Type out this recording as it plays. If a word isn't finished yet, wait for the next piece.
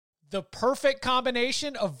The perfect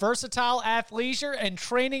combination of versatile athleisure and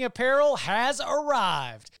training apparel has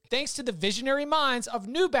arrived. Thanks to the visionary minds of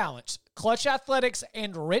New Balance, Clutch Athletics,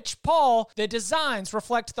 and Rich Paul, the designs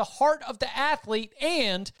reflect the heart of the athlete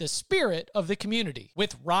and the spirit of the community.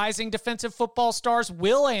 With rising defensive football stars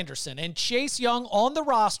Will Anderson and Chase Young on the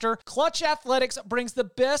roster, Clutch Athletics brings the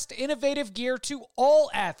best innovative gear to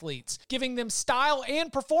all athletes, giving them style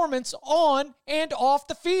and performance on and off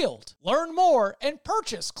the field. Learn more and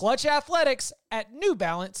purchase Clutch Athletics at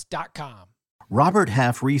newbalance.com. Robert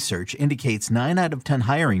Half research indicates 9 out of 10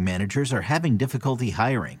 hiring managers are having difficulty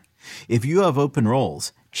hiring. If you have open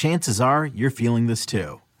roles, chances are you're feeling this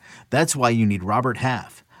too. That's why you need Robert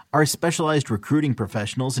Half. Our specialized recruiting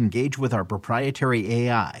professionals engage with our proprietary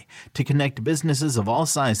AI to connect businesses of all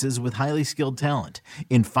sizes with highly skilled talent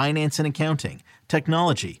in finance and accounting,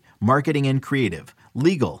 technology, marketing and creative,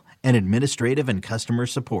 legal, and administrative and customer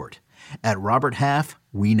support. At Robert Half,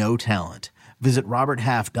 we know talent. Visit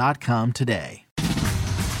roberthalf.com today.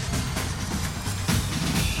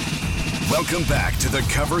 Welcome back to the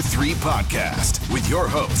Cover 3 podcast with your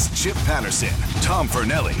hosts, Chip Patterson, Tom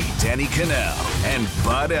Fernelli, Danny Cannell, and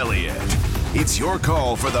Bud Elliott. It's your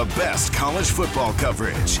call for the best college football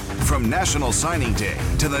coverage, from National Signing Day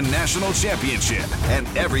to the National Championship and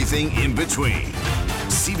everything in between.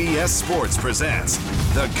 CBS Sports presents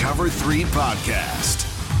the Cover 3 podcast.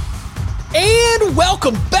 And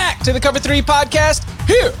welcome back to the Cover 3 podcast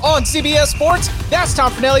here on CBS Sports. That's Tom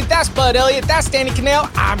Fernelli, that's Bud Elliott, that's Danny Cannell,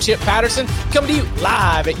 I'm Chip Patterson, coming to you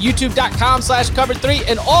live at youtube.com/Cover3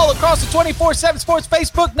 and all across the 24/7 Sports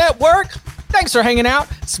Facebook network. Thanks for hanging out.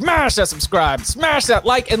 Smash that subscribe, smash that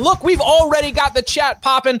like, and look, we've already got the chat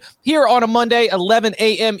popping here on a Monday, 11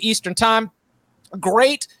 a.m. Eastern time.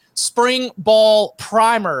 Great spring ball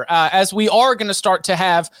primer, as we are going to start to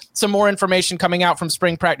have some more information coming out from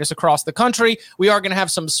spring practice across the country. We are going to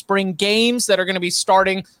have some spring games that are going to be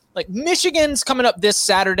starting. Like Michigan's coming up this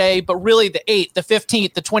Saturday, but really the 8th, the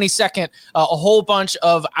 15th, the 22nd, a whole bunch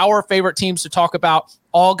of our favorite teams to talk about,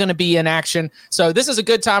 all going to be in action. So this is a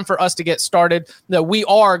good time for us to get started. We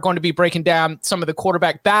are going to be breaking down some of the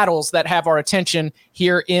quarterback battles that have our attention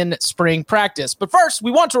here in spring practice. But first,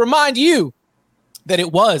 we want to remind you that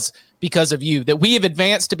it was because of you that we have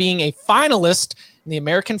advanced to being a finalist in the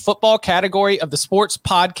American football category of the Sports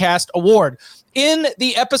Podcast Award. In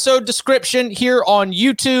the episode description here on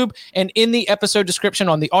YouTube and in the episode description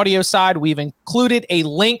on the audio side, we've included a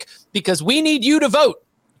link because we need you to vote.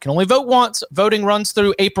 You can only vote once. Voting runs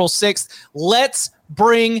through April 6th. Let's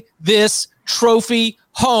bring this trophy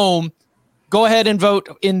home. Go ahead and vote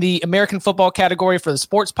in the American football category for the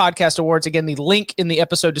Sports Podcast Awards. Again, the link in the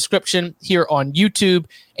episode description here on YouTube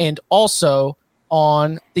and also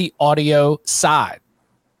on the audio side.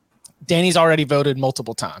 Danny's already voted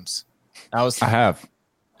multiple times. I have.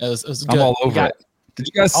 It was good. I'm all over it. Did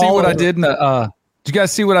you guys see what I did in the? Did you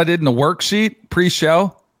guys see what I did in the worksheet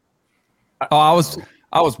pre-show? Oh, I was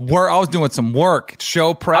doing some work,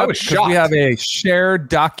 show prep, because we have a shared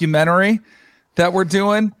documentary that we're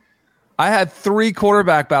doing. I had 3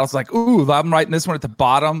 quarterback battles. Like, ooh, I'm writing this one at the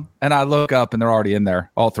bottom, and I look up, and they're already in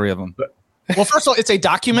there, all 3 of them. Well, first of all, it's a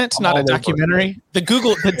document, not a documentary. The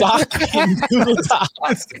doc in Google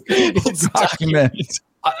Docs. It's a document.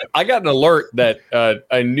 I got an alert that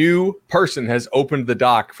a new person has opened the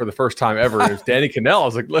doc for the first time ever. It was Danny Cannell. I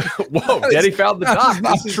was like, whoa, Danny found the doc.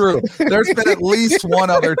 That's not true. There's been at least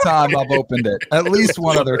one other time I've opened it. At least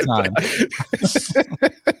one other time.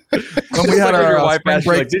 When we had our spring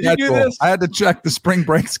break schedule, I had to check the spring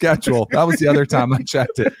break schedule. That was the other time I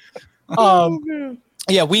checked it.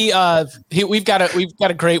 Yeah, we've got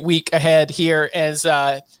a great week ahead here. As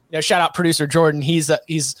shout out producer Jordan. He's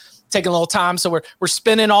taking a little time, so we're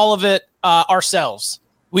spinning all of it ourselves.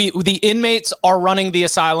 The inmates are running the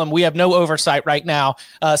asylum. We have no oversight right now,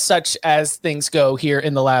 such as things go here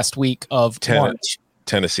in the last week of March.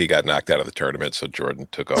 Tennessee got knocked out of the tournament, so Jordan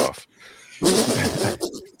took off.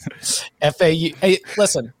 FAU. Hey,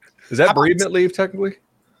 listen. Is that bereavement leave technically?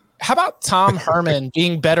 How about Tom Herman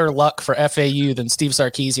being better luck for FAU than Steve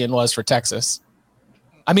Sarkisian was for Texas?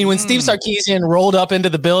 I mean, when Steve Sarkisian rolled up into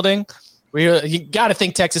the building, you got to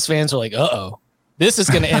think Texas fans were like, uh-oh, this is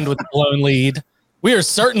going to end with a blown lead. We are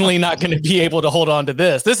certainly not going to be able to hold on to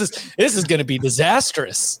this. This is going to be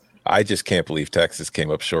disastrous. I just can't believe Texas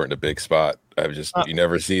came up short in a big spot. You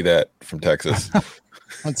never see that from Texas.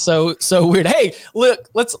 It's so weird. Hey, look,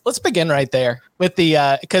 let's begin right there with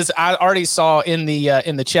the because I already saw in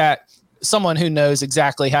the chat someone who knows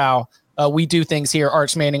exactly how we do things here.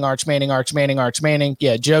 Arch Manning.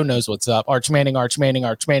 Yeah, Joe knows what's up. Arch Manning.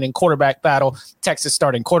 Quarterback battle. Texas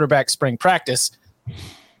starting quarterback spring practice.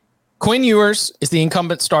 Quinn Ewers is the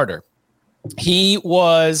incumbent starter. He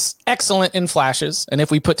was excellent in flashes. And if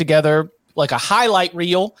we put together like a highlight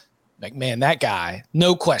reel, like, man, that guy,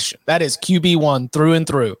 no question, that is QB1 through and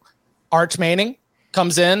through. Arch Manning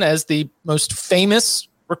comes in as the most famous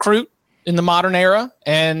recruit in the modern era,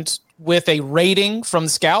 and with a rating from the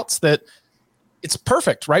scouts that it's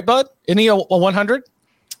perfect, right, Bud? Isn't he a 100?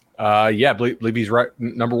 Yeah, believe he's right,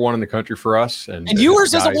 number one in the country for us. And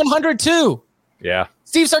Ewers is a 100 too. Yeah.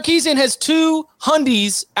 Steve Sarkisian has 2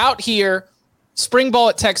 hundies out here. Spring ball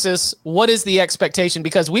at Texas. What is the expectation?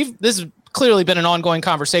 Because this has clearly been an ongoing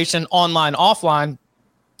conversation, online, offline,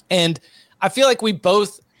 and I feel like we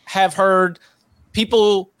both have heard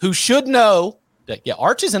people who should know that, yeah,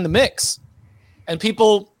 Arch is in the mix, and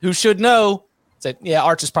people who should know that, yeah,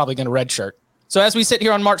 Arch is probably going to redshirt. So as we sit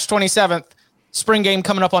here on March 27th, spring game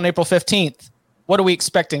coming up on April 15th, what are we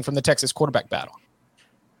expecting from the Texas quarterback battle?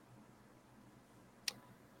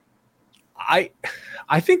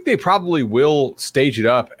 I think they probably will stage it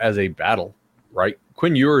up as a battle, right?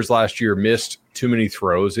 Quinn Ewers last year missed too many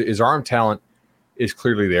throws. His arm talent is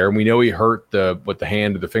clearly there, and we know he hurt the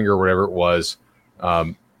hand or the finger or whatever it was.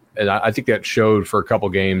 And I think that showed for a couple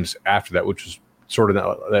games after that, which was sort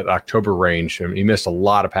of that October range. I mean, he missed a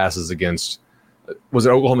lot of passes against, was it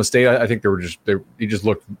Oklahoma State? I think he just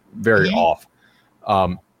looked very off.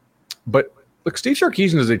 But look, Steve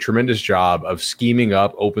Sarkisian does a tremendous job of scheming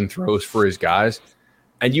up open throws for his guys,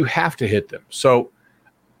 and you have to hit them. So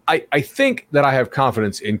I think that I have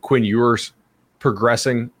confidence in Quinn Ewers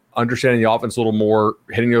progressing, understanding the offense a little more,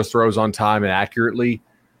 hitting those throws on time and accurately.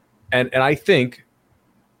 And I think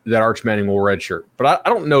that Arch Manning will redshirt. But I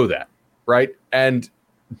don't know that, right? And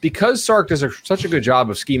because Sark does such a good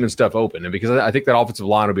job of scheming stuff open, and because I think that offensive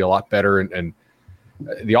line will be a lot better, and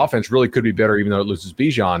the offense really could be better even though it loses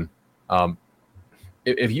Bijan,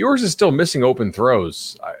 if Ewers is still missing open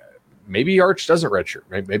throws, maybe Arch doesn't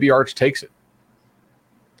redshirt. Maybe Arch takes it.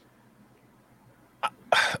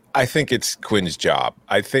 I think it's Quinn's job.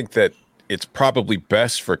 I think that it's probably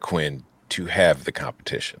best for Quinn to have the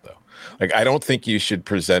competition, though. Like, I don't think you should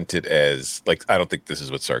present it as, like, I don't think this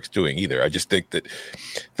is what Sark's doing either. I just think that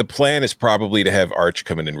the plan is probably to have Arch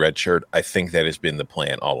come in redshirt. I think that has been the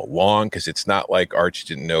plan all along, because it's not like Arch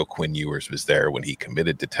didn't know Quinn Ewers was there when he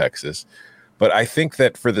committed to Texas. But I think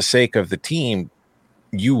that for the sake of the team,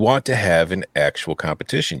 you want to have an actual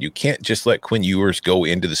competition. You can't just let Quinn Ewers go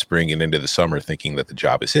into the spring and into the summer thinking that the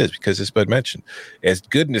job is his, because as Bud mentioned, as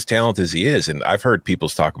good and as talented as he is, and I've heard people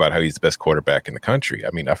talk about how he's the best quarterback in the country.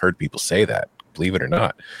 I mean, I've heard people say that, believe it or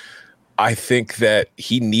not. I think that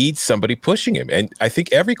he needs somebody pushing him. And I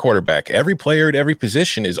think every quarterback, every player at every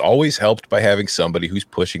position is always helped by having somebody who's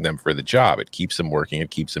pushing them for the job. It keeps them working.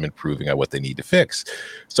 It keeps them improving on what they need to fix.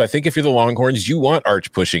 So I think if you're the Longhorns, you want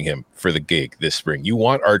Arch pushing him for the gig this spring. You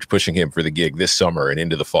want Arch pushing him for the gig this summer and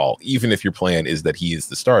into the fall, even if your plan is that he is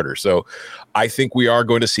the starter. So I think we are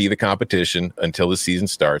going to see the competition until the season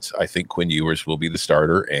starts. I think Quinn Ewers will be the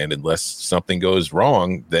starter. And unless something goes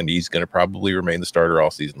wrong, then he's going to probably remain the starter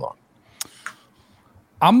all season long.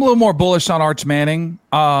 I'm a little more bullish on Arch Manning.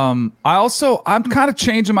 I'm kind of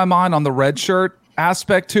changing my mind on the red shirt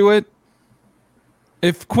aspect to it.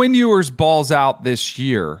 If Quinn Ewers balls out this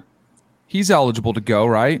year, he's eligible to go,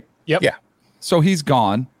 right? Yep. Yeah. So he's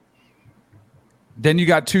gone. Then you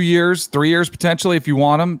got 2 years, 3 years potentially if you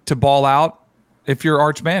want him to ball out if you're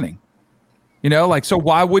Arch Manning. So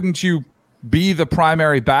why wouldn't you be the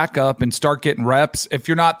primary backup and start getting reps if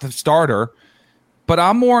you're not the starter? But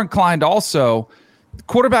I'm more inclined also – the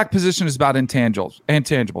quarterback position is about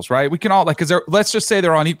intangibles, right? We can all because let's just say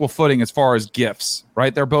they're on equal footing as far as gifts,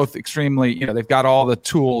 right? They're both extremely, they've got all the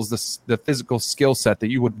tools, the physical skill set that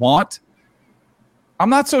you would want. I'm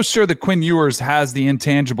not so sure that Quinn Ewers has the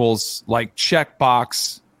intangibles like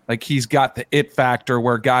checkbox, like he's got the it factor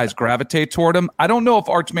where guys gravitate toward him. I don't know if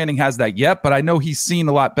Arch Manning has that yet, but I know he's seen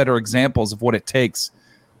a lot better examples of what it takes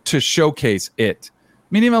to showcase it.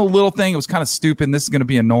 I mean, even a little thing, it was kind of stupid. And this is going to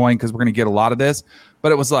be annoying because we're going to get a lot of this.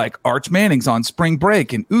 But it was like Arch Manning's on spring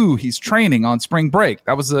break and, he's training on spring break.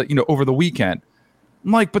 That was, over the weekend.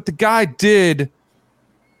 I'm like, but the guy did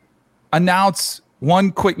announce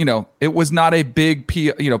one quick, it was not a big,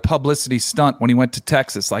 publicity stunt when he went to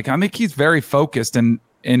Texas. Like, I think he's very focused and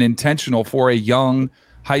intentional for a young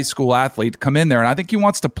high school athlete to come in there. And I think he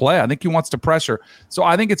wants to play. I think he wants to pressure. So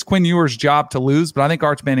I think it's Quinn Ewers' job to lose, but I think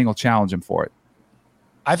Arch Manning will challenge him for it.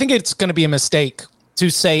 I think it's going to be a mistake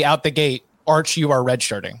to say out the gate, Arch, you are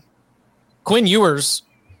redshirting. Quinn Ewers,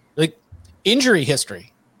 like, injury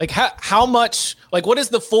history. Like, how much, like, what is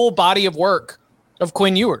the full body of work of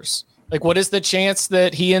Quinn Ewers? Like, what is the chance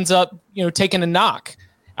that he ends up, taking a knock?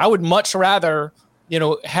 I would much rather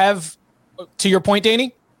have, to your point,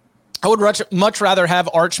 Danny, I would much rather have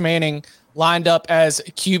Arch Manning lined up as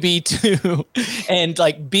QB2 and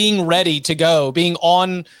like being ready to go, being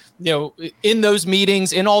on, in those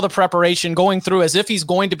meetings, in all the preparation, going through as if he's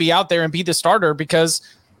going to be out there and be the starter, because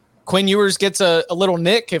Quinn Ewers gets a little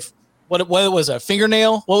nick. If what it was, a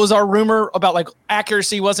fingernail, what was our rumor about, like,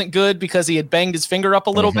 accuracy wasn't good because he had banged his finger up a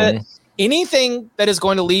little bit. Anything that is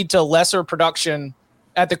going to lead to lesser production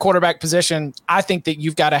at the quarterback position, I think that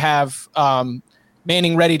you've got to have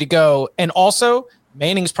Manning ready to go. And also,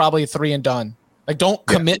 Manning's probably a 3 and done. Like, don't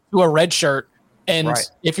commit to a red shirt. And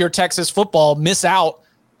if you're Texas football, miss out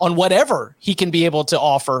on whatever he can be able to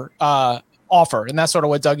offer. And that's sort of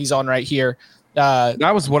what Dougie's on right here.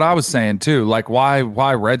 That was what I was saying too. Like, why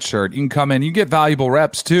red shirt? You can come in, you get valuable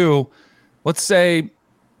reps too. Let's say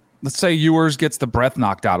Ewers gets the breath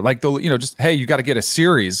knocked out. Like, hey, you got to get a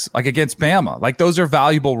series like against Bama. Like, those are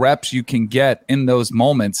valuable reps you can get in those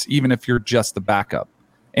moments, even if you're just the backup.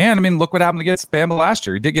 And I mean, look what happened against Bama last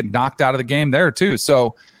year. He did get knocked out of the game there too.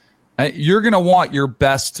 So you're going to want your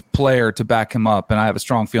best player to back him up. And I have a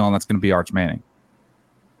strong feeling that's going to be Arch Manning.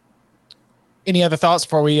 Any other thoughts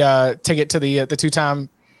before we take it to the 2-time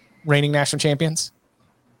reigning national champions?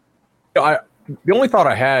 The only thought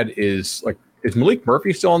I had is, like, is Malik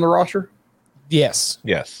Murphy still on the roster? Yes.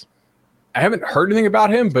 I haven't heard anything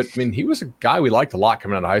about him, but I mean, he was a guy we liked a lot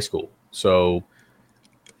coming out of high school. So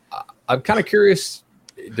I'm kind of curious,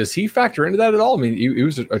 does he factor into that at all? I mean, he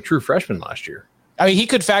was a true freshman last year. I mean, he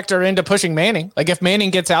could factor into pushing Manning. Like, if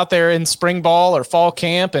Manning gets out there in spring ball or fall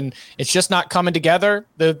camp and it's just not coming together,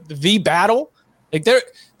 the battle, like,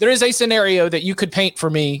 there is a scenario that you could paint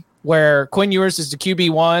for me where Quinn Ewers is the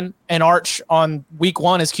QB1 and Arch on week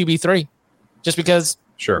 1 is QB3, just because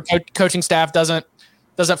coaching staff doesn't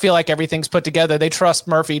feel like everything's put together. They trust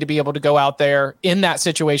Murphy to be able to go out there in that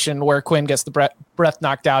situation where Quinn gets the breath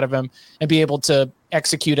knocked out of him and be able to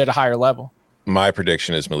execute at a higher level. My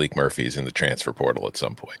prediction is Malik Murphy's in the transfer portal at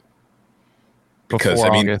some point. Because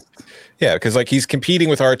because like, he's competing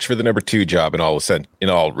with Arch for the number 2 job in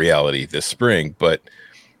all reality this spring. But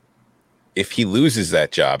if he loses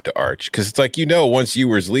that job to Arch, because it's like, once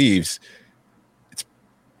Ewers leaves, it's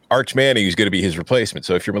Arch Manning who's going to be his replacement.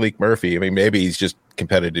 So if you're Malik Murphy, I mean, maybe he's just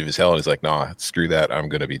competitive as hell and he's like, nah, screw that. I'm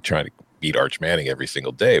going to be trying to beat Arch Manning every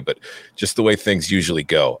single day. But just the way things usually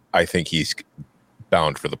go, I think he's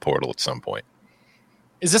bound for the portal at some point.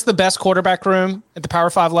 Is this the best quarterback room at the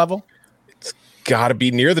Power 5 level? It's got to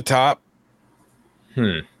be near the top.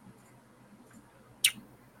 I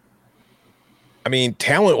mean,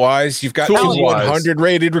 talent-wise, you've got 100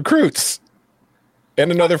 rated recruits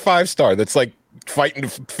and another 5-star that's like fighting to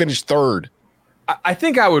finish 3rd. I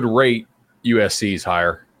think I would rate USC's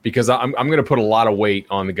higher because I'm going to put a lot of weight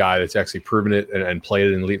on the guy that's actually proven it and played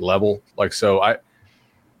at an elite level. Like, so I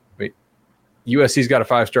mean, USC's got a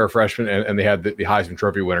 5-star freshman and they had the Heisman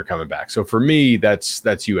Trophy winner coming back. So for me, that's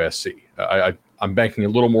USC. I'm banking a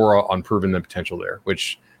little more on proving the potential there,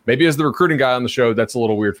 which maybe as the recruiting guy on the show, that's a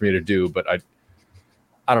little weird for me to do, but I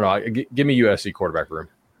don't know. Give me USC quarterback room.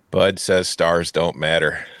 Bud says stars don't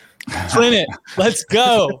matter. Print it. Let's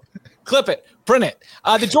go. Clip it. Print it.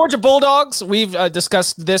 The Georgia Bulldogs, we've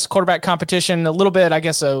discussed this quarterback competition a little bit, I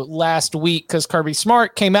guess, last week because Kirby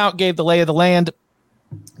Smart came out, gave the lay of the land.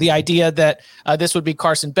 The idea that this would be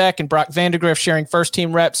Carson Beck and Brock Vandagriff sharing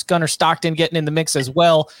first-team reps, Gunnar Stockton getting in the mix as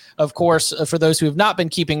well. Of course, for those who have not been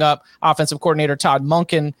keeping up, offensive coordinator Todd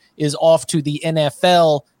Monken is off to the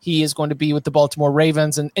NFL. He is going to be with the Baltimore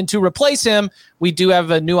Ravens. And to replace him, we do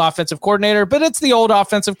have a new offensive coordinator, but it's the old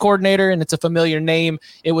offensive coordinator, and it's a familiar name.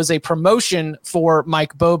 It was a promotion for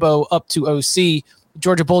Mike Bobo up to OC.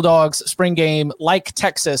 Georgia Bulldogs spring game, like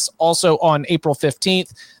Texas, also on April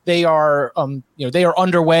 15th. They are, they are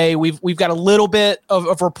underway. We've got a little bit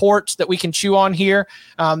of reports that we can chew on here.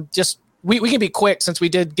 We can be quick since we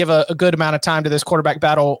did give a good amount of time to this quarterback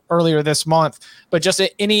battle earlier this month. But just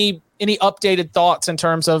any updated thoughts in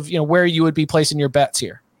terms of where you would be placing your bets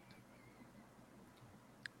here?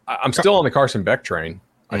 I'm still on the Carson Beck train.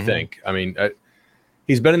 I think. I mean.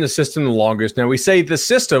 He's been in the system the longest. Now, we say the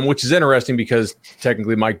system, which is interesting because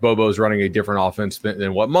technically Mike Bobo is running a different offense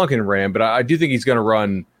than what Monken ran, but I do think he's going to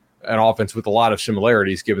run an offense with a lot of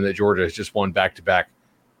similarities given that Georgia has just won back-to-back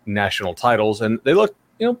national titles, and they look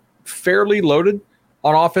fairly loaded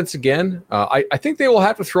on offense again. I think they will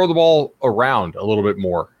have to throw the ball around a little bit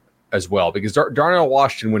more as well because Darnell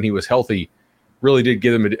Washington, when he was healthy, really did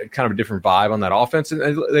give them a kind of a different vibe on that offense,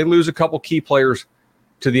 and they lose a couple key players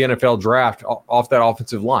to the NFL draft off that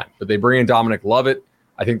offensive line. But they bring in Dominic Lovett.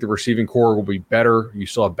 I think the receiving core will be better. You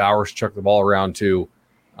still have Bowers chuck the ball around too.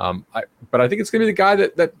 But I think it's going to be the guy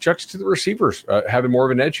that chucks to the receivers, having more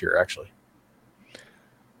of an edge here, actually.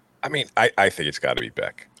 I mean, I think it's got to be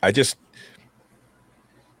Beck.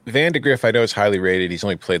 Vandegrift, I know is highly rated. He's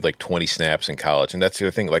only played like 20 snaps in college. And that's the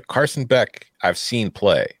other thing. Like Carson Beck, I've seen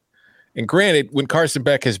play. And granted, when Carson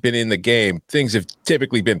Beck has been in the game, things have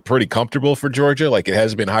typically been pretty comfortable for Georgia. Like it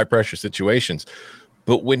hasn't been high pressure situations.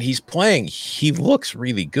 But when he's playing, he looks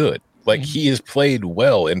really good. Like he has played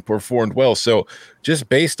well and performed well. So just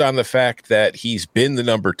based on the fact that he's been the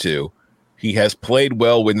number 2, he has played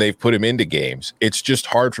well when they've put him into games. It's just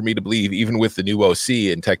hard for me to believe, even with the new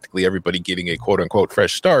OC and technically everybody getting a quote unquote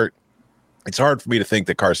fresh start, it's hard for me to think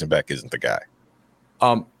that Carson Beck isn't the guy.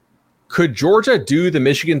 Could Georgia do the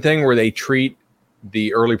Michigan thing where they treat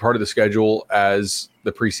the early part of the schedule as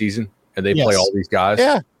the preseason and they play all these guys?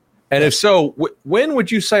 Yeah. And if so, when would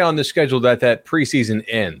you say on the schedule that preseason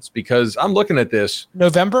ends? Because I'm looking at this.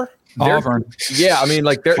 November? Auburn. Yeah, I mean,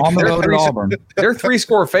 like they're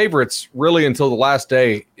 3-score favorites really until the last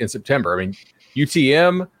day in September. I mean,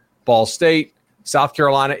 UTM, Ball State, South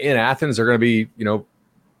Carolina in Athens are going to be,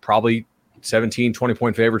 probably 17,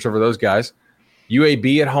 20-point favorites over those guys.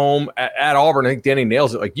 UAB at home at Auburn. I think Danny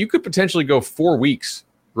nails it. Like you could potentially go 4 weeks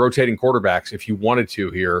rotating quarterbacks if you wanted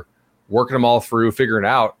to here, working them all through, figuring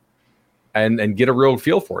out. And get a real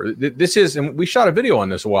feel for it. This is, and we shot a video on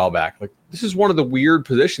this a while back. Like this is one of the weird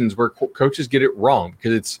positions where coaches get it wrong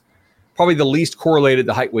because it's probably the least correlated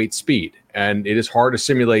to height, weight, speed, and it is hard to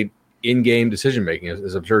simulate in-game decision making,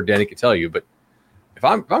 as I'm sure Danny could tell you. But if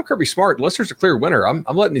I'm Kirby Smart, unless there's a clear winner, I'm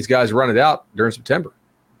letting these guys run it out during September.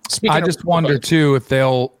 I just wonder too if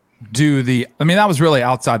they'll do that was really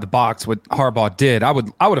outside the box what Harbaugh did. I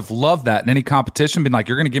would have loved that in any competition, been like,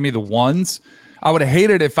 you're going to give me the ones. I would have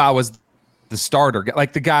hated if I was the starter,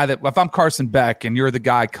 like the guy that if I'm Carson Beck and you're the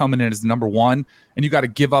guy coming in as the number 1 and you got to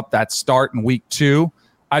give up that start in week 2,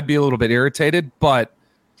 I'd be a little bit irritated. But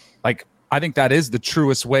like, I think that is the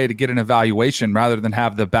truest way to get an evaluation rather than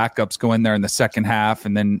have the backups go in there in the second half.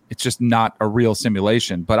 And then it's just not a real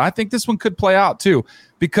simulation. But I think this one could play out too,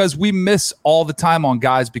 because we miss all the time on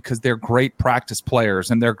guys because they're great practice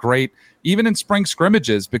players and they're great even in spring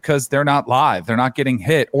scrimmages because they're not live, they're not getting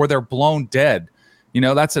hit or they're blown dead.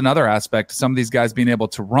 That's another aspect. Some of these guys being able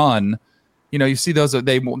to run, you see those,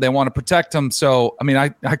 they want to protect them. So, I mean,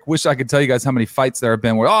 I wish I could tell you guys how many fights there have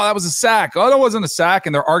been where, oh, that was a sack. Oh, that wasn't a sack.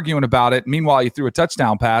 And they're arguing about it. Meanwhile, you threw a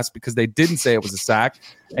touchdown pass because they didn't say it was a sack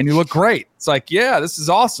and you look great. It's like, yeah, this is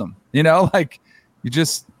awesome. You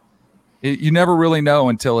never really know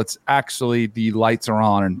until it's actually the lights are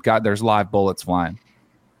on and there's live bullets flying.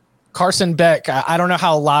 Carson Beck, I don't know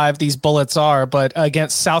how live these bullets are, but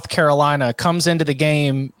against South Carolina, comes into the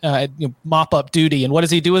game mop-up duty. And what does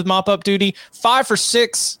he do with mop-up duty? 5 for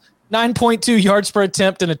 6, 9.2 yards per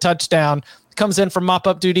attempt and a touchdown. Comes in for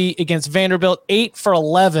mop-up duty against Vanderbilt, 8 for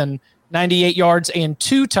 11, 98 yards and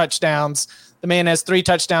 2 touchdowns. The man has 3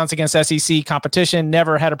 touchdowns against SEC competition,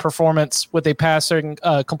 never had a performance with a passing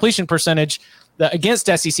completion percentage against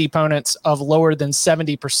SEC opponents of lower than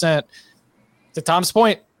 70%. To Tom's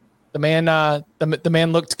point, the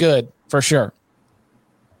man looked good for sure.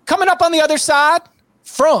 Coming up on the other side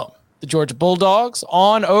from the Georgia Bulldogs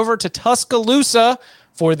on over to Tuscaloosa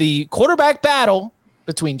for the quarterback battle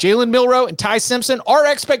between Jalen Milroe and Ty Simpson, our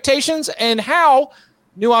expectations and how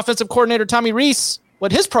new offensive coordinator Tommy Rees,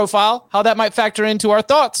 what his profile, how that might factor into our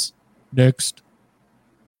thoughts. Next.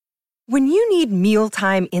 When you need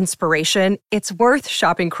mealtime inspiration, it's worth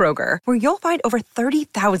shopping Kroger, where you'll find over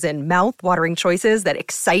 30,000 mouth-watering choices that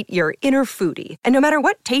excite your inner foodie. And no matter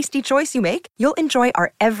what tasty choice you make, you'll enjoy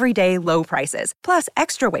our everyday low prices, plus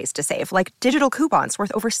extra ways to save, like digital coupons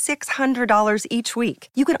worth over $600 each week.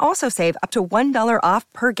 You can also save up to $1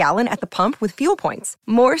 off per gallon at the pump with fuel points.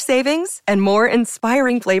 More savings and more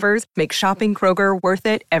inspiring flavors make shopping Kroger worth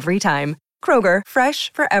it every time. Kroger,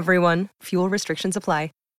 fresh for everyone. Fuel restrictions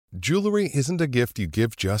apply. Jewelry isn't a gift you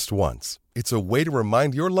give just once. It's a way to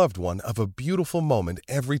remind your loved one of a beautiful moment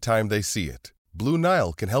every time they see it. Blue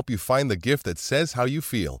Nile can help you find the gift that says how you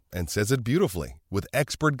feel and says it beautifully, with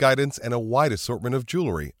expert guidance and a wide assortment of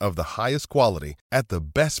jewelry of the highest quality at the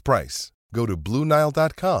best price. Go to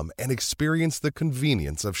BlueNile.com and experience the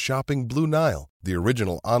convenience of shopping Blue Nile, the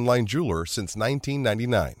original online jeweler since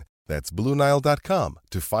 1999. That's BlueNile.com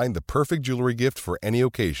to find the perfect jewelry gift for any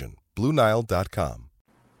occasion. BlueNile.com.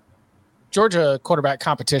 Georgia quarterback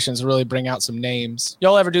competitions really bring out some names.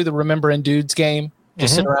 Y'all ever do the Remembering Dudes game?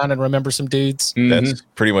 Just sit around and remember some dudes? That's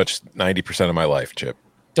pretty much 90% of my life, Chip.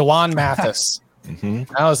 DeJuan Mathis.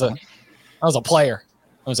 That was a player.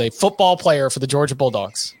 I was a football player for the Georgia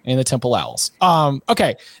Bulldogs and the Temple Owls.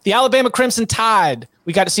 Okay, the Alabama Crimson Tide.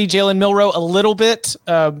 We got to see Jalen Milroe a little bit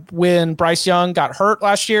when Bryce Young got hurt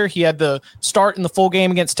last year. He had the start in the full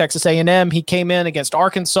game against Texas A&M. He came in against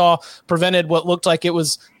Arkansas, prevented what looked like it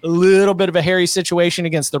was a little bit of a hairy situation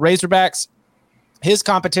against the Razorbacks. His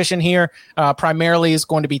competition here primarily is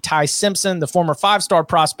going to be Ty Simpson, the former 5-star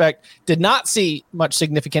prospect. Did not see much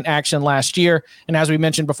significant action last year. And as we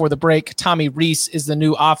mentioned before the break, Tommy Rees is the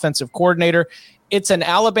new offensive coordinator. It's an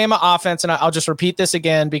Alabama offense, and I'll just repeat this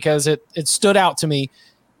again because it stood out to me.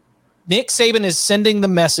 Nick Saban is sending the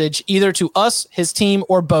message either to us, his team,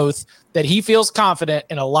 or both, that he feels confident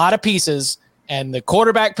in a lot of pieces, and the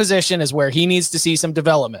quarterback position is where he needs to see some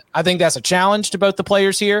development. I think that's a challenge to both the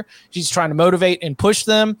players here. He's trying to motivate and push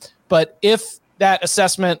them. But if that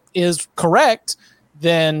assessment is correct,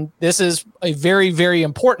 then this is a very, very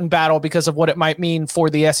important battle because of what it might mean for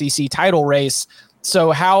the SEC title race.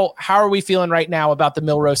 So how are we feeling right now about the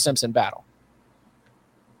Milroe-Simpson battle?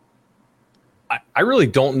 I really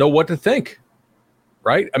don't know what to think,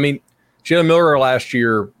 right? I mean, Jalen Milroe last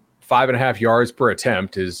year, 5.5 yards per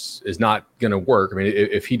attempt is not going to work. I mean,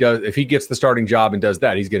 if he gets the starting job and does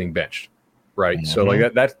that, he's getting benched, right? Mm-hmm. So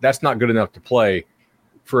like that's not good enough to play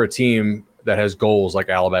for a team that has goals like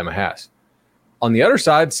Alabama has. On the other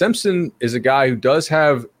side, Simpson is a guy who does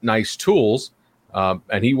have nice tools,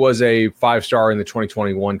 and he was a 5-star in the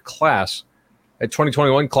 2021 class. That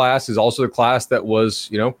 2021 class is also the class that was,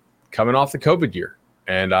 coming off the COVID year.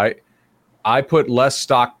 And I put less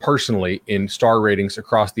stock personally in star ratings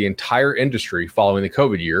across the entire industry following the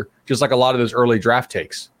COVID year, just like a lot of those early draft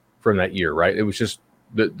takes from that year, right? It was just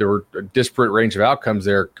that there were a disparate range of outcomes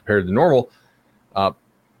there compared to normal.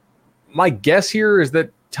 My guess here is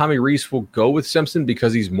that Tommy Rees will go with Simpson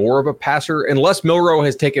because he's more of a passer, unless Milroe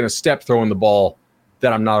has taken a step throwing the ball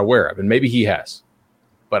that I'm not aware of. And maybe he has,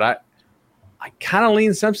 but I kind of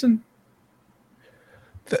lean Simpson.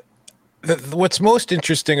 What's most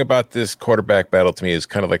interesting about this quarterback battle to me is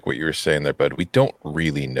kind of like what you were saying there, bud. We don't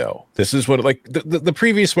really know. This is what, like the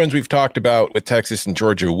previous ones we've talked about with Texas and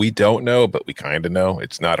Georgia, we don't know, but we kind of know.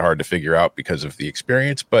 It's not hard to figure out because of the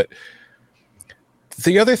experience. But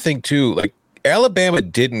the other thing too, like Alabama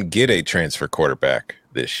didn't get a transfer quarterback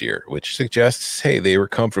this year, which suggests, hey, they were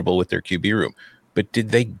comfortable with their QB room. But did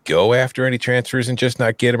they go after any transfers and just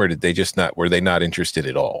not get them, or did they just not? Were they not interested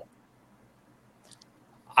at all?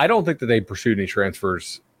 I don't think that they pursued any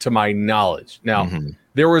transfers to my knowledge. Now,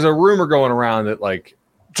 There was a rumor going around that like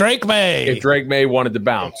Drake May, if Drake May wanted to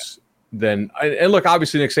bounce, then and look,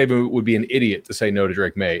 obviously Nick Saban would be an idiot to say no to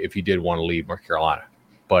Drake May if he did want to leave North Carolina.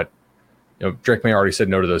 But Drake May already said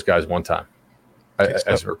no to those guys one time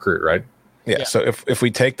as a recruit, right? Yeah. So if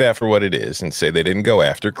we take that for what it is and say they didn't go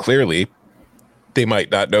after, clearly they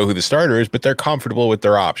might not know who the starter is, but they're comfortable with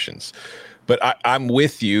their options. But I'm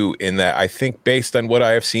with you in that I think based on what I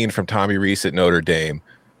have seen from Tommy Rees at Notre Dame,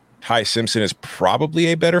 Ty Simpson is probably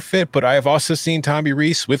a better fit. But I have also seen Tommy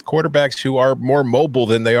Rees with quarterbacks who are more mobile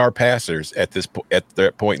than they are passers at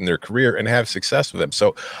that point in their career and have success with them.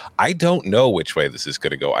 So I don't know which way this is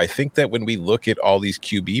going to go. I think that when we look at all these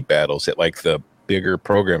QB battles at like the bigger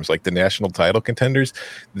programs like the national title contenders,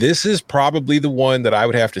 this is probably the one that I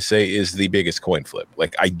would have to say is the biggest coin flip.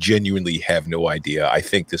 Like I genuinely have no idea. I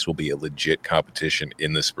think this will be a legit competition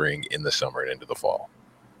in the spring, in the summer, and into the fall.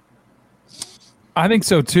 I think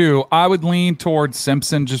so too. I would lean towards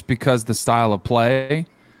Simpson just because the style of play.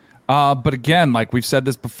 But again, like we've said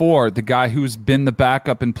this before, the guy who's been the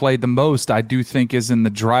backup and played the most, I do think is in the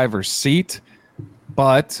driver's seat.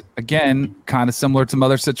 But again, kind of similar to some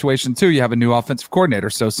other situations too. You have a new offensive coordinator.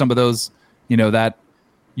 So some of those, that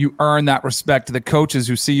you earn that respect to the coaches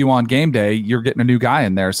who see you on game day, you're getting a new guy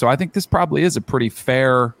in there. So I think this probably is a pretty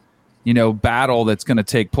fair, battle that's going to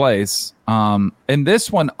take place. And this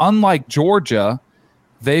one, unlike Georgia,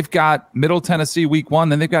 they've got Middle Tennessee week 1,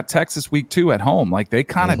 then they've got Texas week 2 at home. Like they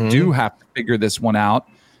kind of do have to figure this one out.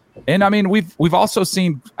 And I mean, we've also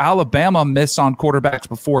seen Alabama miss on quarterbacks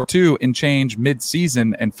before too, and change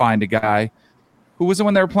mid-season and find a guy. Who was it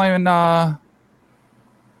when they were playing?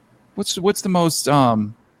 What's the most?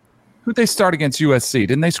 Who'd they start against USC?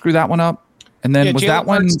 Didn't they screw that one up? And then was that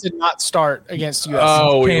one did not start against USC?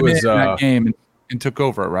 Oh, came it was in that game and took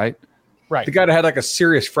over, right? Right. The guy that had like a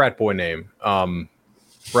serious frat boy name,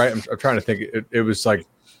 right? I'm trying to think. It was like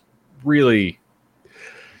really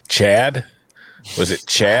Chad. Was it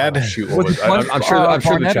Chad? I'm sure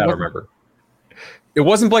the Chad. I remember. It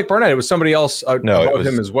wasn't Blake Barnett. It was somebody else. No, it was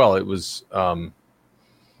him as well. It was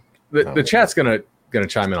the chat's gonna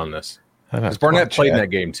chime in on this. Because Barnett played in that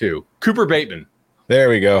game too. Cooper Bateman. There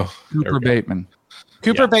we go. Cooper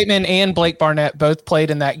Bateman and Blake Barnett both played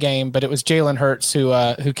in that game, but it was Jalen Hurts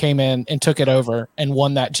who came in and took it over and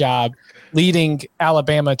won that job. leading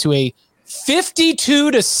Alabama to a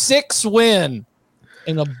 52-6 win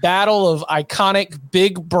in a battle of iconic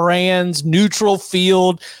big brands, neutral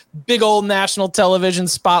field, big old national television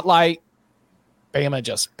spotlight. Bama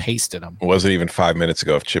just pasted them. It wasn't even 5 minutes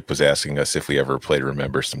ago if Chip was asking us if we ever played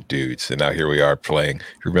Remember Some Dudes. And now here we are playing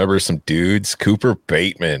Remember Some Dudes. Cooper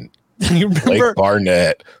Bateman. You remember Blake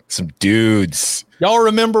Barnett, some dudes. Y'all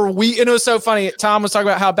remember and it was so funny. Tom was talking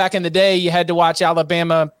about how back in the day you had to watch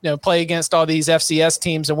Alabama, play against all these FCS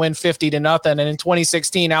teams and win 50-0. And in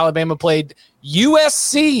 2016, Alabama played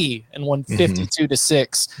USC and won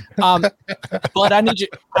 52-6. But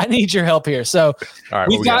I need your help here. So all right,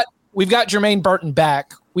 we've got Jermaine Burton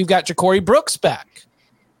back. We've got Ja'Cory Brooks back.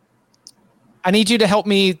 I need you to help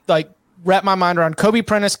me wrap my mind around Kobe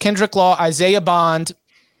Prentice, Kendrick Law, Isaiah Bond,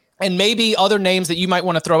 and maybe other names that you might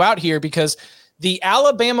want to throw out here, because the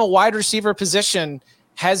Alabama wide receiver position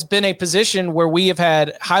has been a position where we have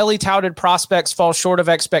had highly touted prospects fall short of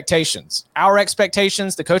expectations. Our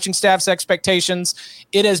expectations, the coaching staff's expectations,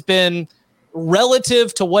 it has been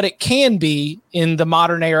relative to what it can be in the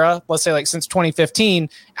modern era. Let's say since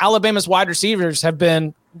 2015, Alabama's wide receivers have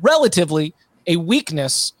been relatively a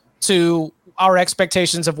weakness to our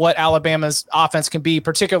expectations of what Alabama's offense can be,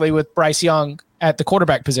 particularly with Bryce Young at the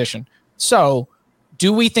quarterback position. So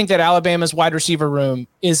do we think that Alabama's wide receiver room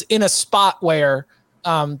is in a spot where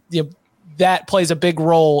that plays a big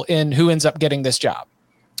role in who ends up getting this job?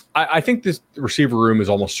 I think this receiver room is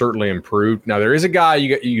almost certainly improved. Now, there is a guy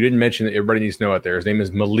you didn't mention that everybody needs to know out there. His name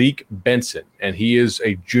is Malik Benson, and he is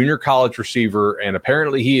a junior college receiver, and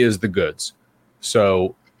apparently he is the goods.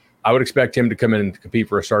 So I would expect him to come in and compete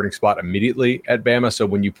for a starting spot immediately at Bama. So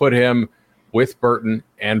when you put him with Burton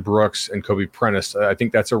and Brooks and Kobe Prentice, I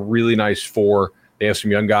think that's a really nice four. They have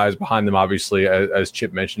some young guys behind them, obviously, as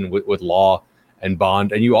Chip mentioned, with Law and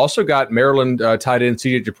Bond. And you also got Maryland tight end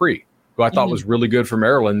C.J. Dupree, who I thought was really good for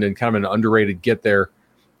Maryland and kind of an underrated get there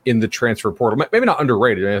in the transfer portal. Maybe not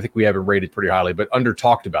underrated. I think we have him rated pretty highly, but under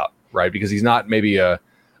talked about, right? Because he's not maybe a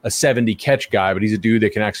 70 catch guy, but he's a dude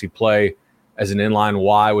that can actually play as an inline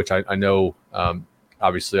Y, which I know,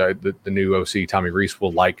 obviously, the new OC, Tommy Rees,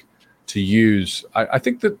 will like to use. I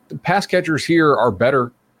think that the pass catchers here are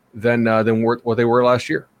better than what they were last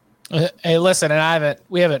year. Hey, listen, and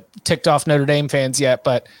we haven't ticked off Notre Dame fans yet,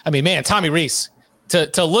 but I mean, man, Tommy Rees,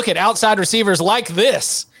 to look at outside receivers like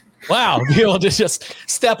this, wow, be able to just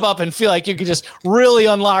step up and feel like you could just really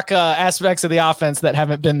unlock aspects of the offense that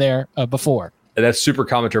haven't been there before. And that's super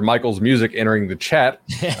commenter Michael's music entering the chat.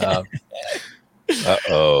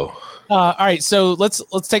 All right, so let's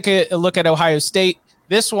take a look at Ohio State.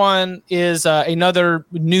 This one is another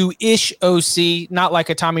new-ish OC, not like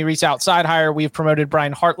a Tommy Rees outside hire. We've promoted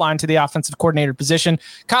Brian Hartline to the offensive coordinator position.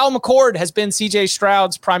 Kyle McCord has been C.J.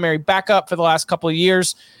 Stroud's primary backup for the last couple of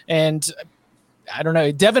years, and I don't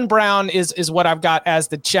know. Devin Brown is what I've got as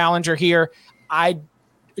the challenger here.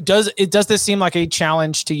 Does this seem like a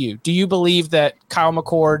challenge to you? Do you believe that Kyle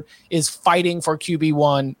McCord is fighting for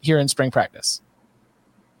QB1 here in spring practice?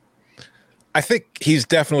 I think he's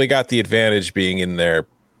definitely got the advantage being in there,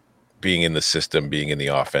 being in the system, being in the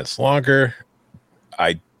offense longer.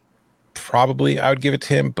 I would give it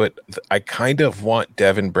to him, but I kind of want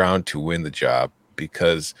Devin Brown to win the job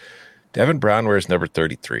because Devin Brown wears number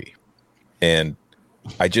 33. And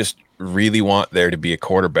I just really want there to be a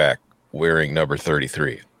quarterback wearing number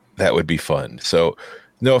 33. That would be fun. So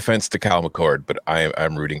no offense to Kyle McCord, but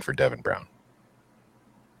I'm rooting for Devin Brown.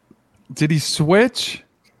 Did he switch?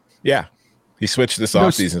 Yeah. He switched this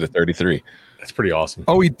offseason to 33. That's pretty awesome.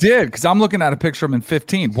 Oh, he did? Because I'm looking at a picture of him in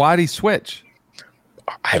 15. Why did he switch?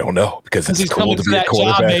 I don't know. Because it's cool to be a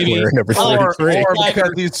quarterback wearing number 33. Or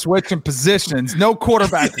because he's switching positions. No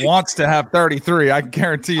quarterback wants to have 33. I can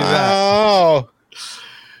guarantee you that. Oh.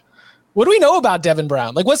 What do we know about Devin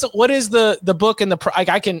Brown? What is the book and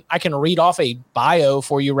I can read off a bio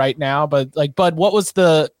for you right now, but Bud, what was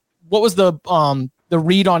the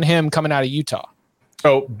read on him coming out of Utah?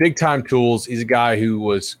 Oh, big time tools. He's a guy who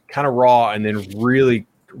was kind of raw and then really,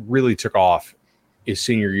 really took off his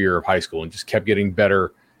senior year of high school and just kept getting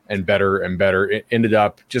better and better and better. It ended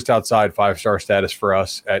up just outside 5-star status for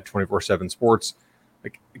us at 24/7 Sports.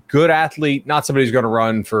 Good athlete, not somebody who's going to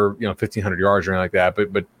run for 1,500 yards or anything like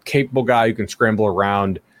that, but capable guy who can scramble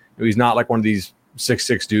around. He's not like one of these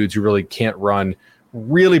 6'6" dudes who really can't run.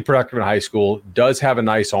 Really productive in high school. Does have a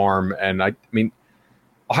nice arm, and I mean,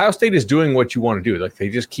 Ohio State is doing what you want to do. They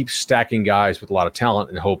just keep stacking guys with a lot of talent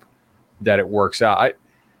and hope that it works out.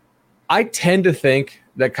 I tend to think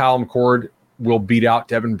that Kyle McCord will beat out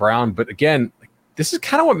Devin Brown, but again, this is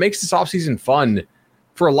kind of what makes this offseason fun.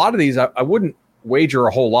 For a lot of these, I wouldn't wager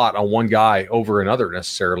a whole lot on one guy over another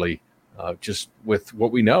necessarily. just with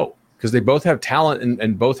what we know, because they both have talent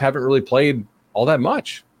and both haven't really played all that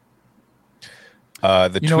much.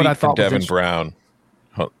 The tweet from Devin Brown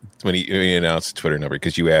when he announced the Twitter number,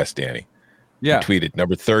 because you asked Danny. Yeah. He tweeted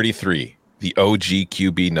number 33, the OG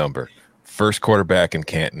QB number. First quarterback in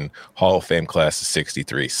Canton, Hall of Fame class of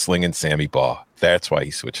 63, slinging Sammy Baugh. That's why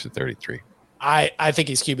he switched to 33. I think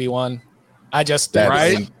he's QB1. I just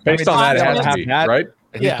right based on that, it has to be, right?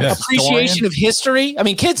 Yeah, appreciation of history. I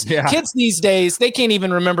mean, kids these days, they can't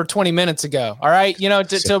even remember 20 minutes ago. All right,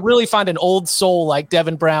 to really find an old soul like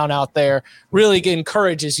Devin Brown out there really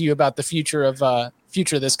encourages you about the future of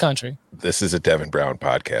this country. This is a Devin Brown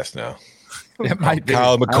podcast now. It might be.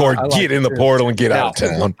 Kyle McCord, get in the portal and get out of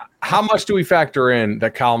town. How much do we factor in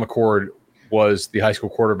that Kyle McCord was the high school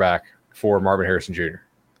quarterback for Marvin Harrison Jr.?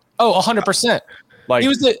 Oh, 100%. Like, do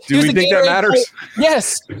we think that matters?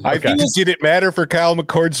 Yes. Did it matter for Kyle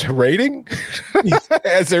McCord's rating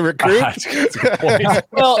as a recruit? That's a good point.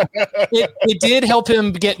 Well, it did help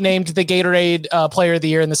him get named the Gatorade Player of the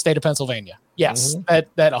Year in the state of Pennsylvania. Yes,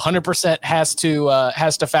 that 100% has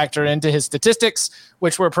to factor into his statistics,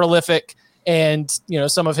 which were prolific, and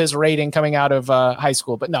some of his rating coming out of high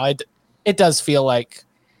school. But no, it does feel like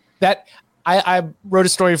that. I wrote a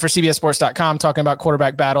story for CBSSports.com talking about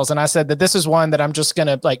quarterback battles, and I said that this is one that I'm just going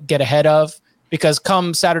to get ahead of, because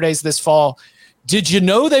come Saturdays this fall, did you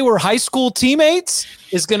know they were high school teammates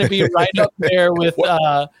is going to be right up there with,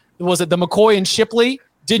 was it the McCoy and Shipley?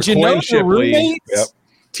 Did you know they were roommates? Yep.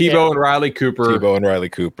 Tebow and Riley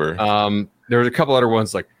Cooper. There was a couple other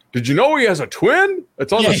ones like, did you know he has a twin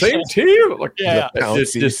that's on the same team? Like, So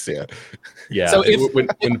when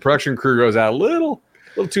the production crew goes out a little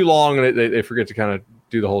too long and they forget to kind of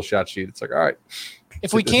do the whole shot sheet, it's like, all right.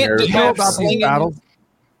 If we can't do about these battles,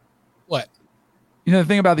 what? The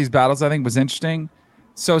thing about these battles I think was interesting.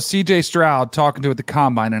 So CJ Stroud talking to at the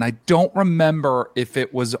combine, and I don't remember if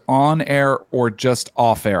it was on air or just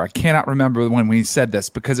off air. I cannot remember when we said this,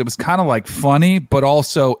 because it was kind of like funny, but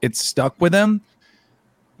also it stuck with him.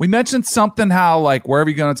 We mentioned something how like wherever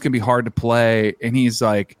you go, it's gonna be hard to play, and he's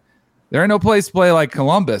like, there ain't no place to play like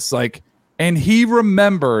Columbus, like. And he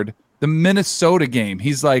remembered the Minnesota game.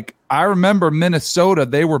 He's like, I remember Minnesota.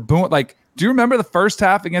 They were booing. Like, do you remember the first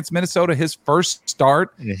half against Minnesota, his first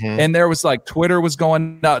start? Mm-hmm. And there was like, Twitter was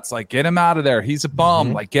going nuts. Like, get him out of there. He's a bum.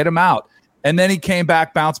 Mm-hmm. Like, get him out. And then he came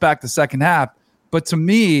back, bounced back the second half. But to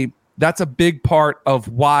me, that's a big part of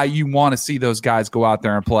why you want to see those guys go out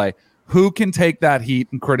there and play. Who can take that heat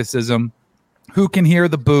and criticism? Who can hear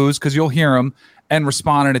the boos? Because you'll hear them. And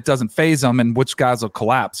respond, and it doesn't phase them, and which guys will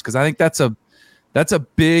collapse. Because I think that's a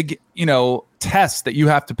big, test that you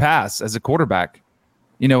have to pass as a quarterback,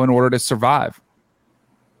 in order to survive.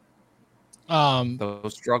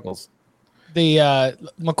 Those struggles. The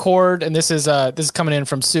McCord, and this is coming in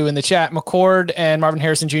from Sue in the chat. McCord and Marvin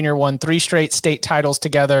Harrison Jr. won 3 straight state titles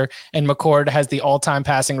together, and McCord has the all-time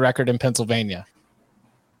passing record in Pennsylvania.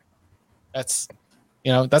 That's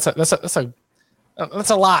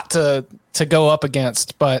a lot to go up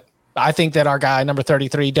against, but I think that our guy, number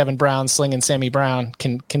 33, Devin Brown, slinging Sammy Brown,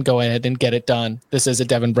 can go ahead and get it done. This is a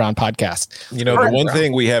Devin Brown podcast. The one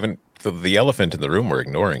thing we haven't, the elephant in the room we're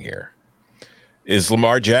ignoring here, is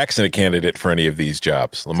Lamar Jackson a candidate for any of these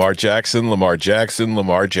jobs? Lamar Jackson trade.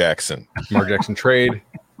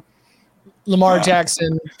 Lamar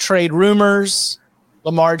Jackson trade rumors.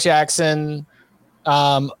 Lamar Jackson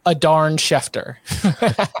a darn Schefter.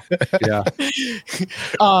 Yeah.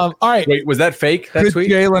 All right. Wait, was that fake? That Could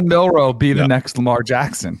tweet? Jalen Milroe be the next Lamar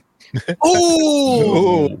Jackson?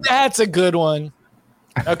 Ooh, that's a good one.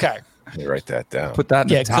 Okay. Let me write that down. Put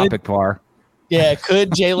that in the topic bar. Yeah.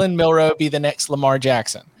 Could Jalen Milroe be the next Lamar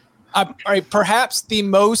Jackson? All right. Perhaps the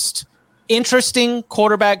most interesting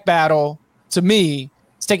quarterback battle to me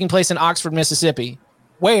is taking place in Oxford, Mississippi,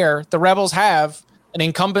 where the Rebels have an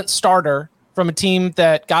incumbent starter from a team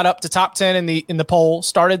that got up to top 10 in the poll,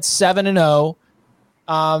 started 7-0,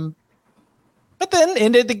 but then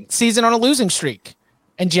ended the season on a losing streak.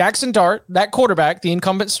 And Jackson Dart, that quarterback, the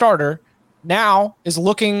incumbent starter, now is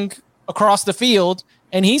looking across the field,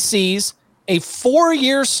 and he sees a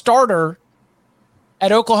 4-year starter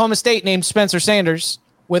at Oklahoma State named Spencer Sanders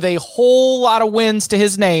with a whole lot of wins to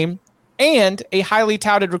his name, and a highly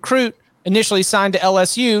touted recruit initially signed to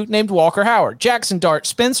LSU named Walker Howard. Jackson Dart,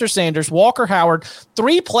 Spencer Sanders, Walker Howard,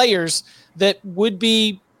 3 players that would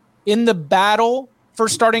be in the battle for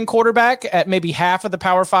starting quarterback at maybe half of the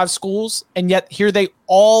Power 5 schools, and yet here they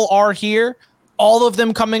all are here, all of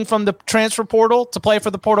them coming from the transfer portal to play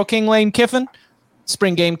for the Portal King Lane Kiffin.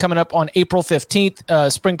 Spring game coming up on April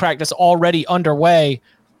 15th. Spring practice already underway.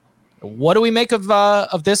 What do we make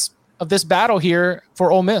of this battle here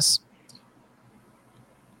for Ole Miss?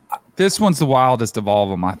 This one's the wildest of all of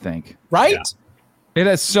them, I think. Right? Yeah. It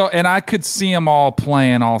is so, and I could see them all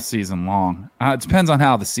playing all season long. It depends on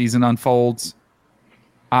how the season unfolds.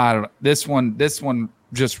 I don't know. This one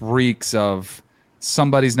just reeks of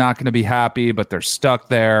somebody's not going to be happy, but they're stuck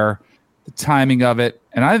there. The timing of it,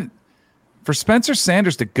 and for Spencer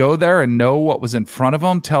Sanders to go there and know what was in front of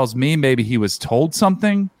him tells me maybe he was told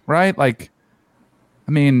something, right? Like,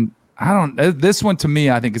 I mean, I don't. This one to me,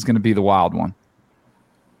 I think is going to be the wild one.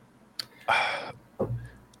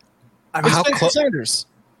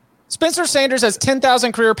 Spencer Sanders has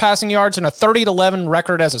 10,000 career passing yards and a 30-11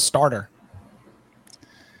 record as a starter.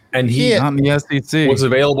 And he on the SEC was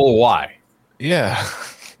available. Why? Yeah.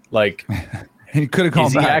 Like, he could have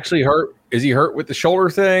gone back. Is he actually hurt? Is he hurt with the shoulder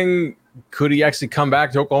thing? Could he actually come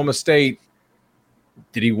back to Oklahoma State?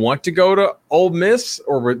 Did he want to go to Ole Miss,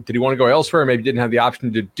 or did he want to go elsewhere? Maybe didn't have the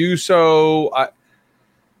option to do so.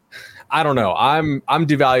 I don't know. I'm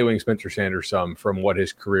devaluing Spencer Sanders some from what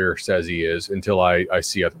his career says he is until I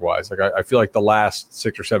see otherwise. Like I feel like the last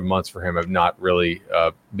 6 or 7 months for him have not really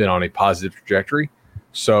been on a positive trajectory.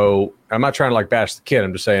 So I'm not trying to like bash the kid.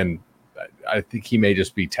 I'm just saying I think he may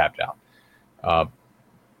just be tapped out.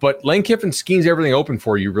 But Lane Kiffin schemes everything open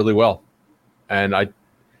for you really well. And I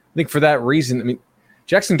think for that reason, I mean,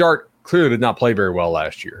 Jackson Dart clearly did not play very well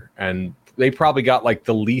last year. And they probably got like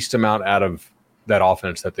the least amount out of that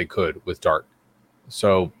offense that they could with Dart.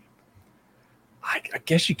 So I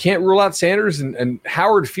guess you can't rule out Sanders, and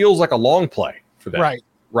Howard feels like a long play for them.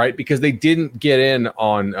 Right? Because they didn't get in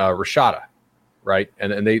on Rashada, right?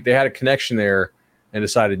 And they had a connection there and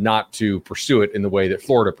decided not to pursue it in the way that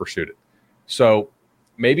Florida pursued it. So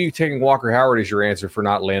maybe taking Walker Howard is your answer for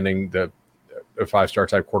not landing a 5-star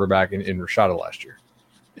type quarterback in Rashada last year.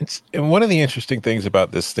 And one of the interesting things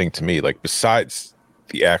about this thing to me, like besides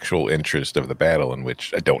the actual interest of the battle, in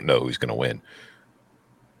which I don't know who's going to win,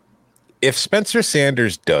 if Spencer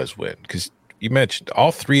Sanders does win, because you mentioned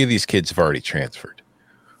all 3 of these kids have already transferred.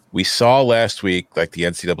 We saw last week, like the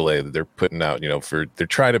NCAA, that they're putting out, they're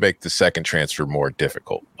trying to make the second transfer more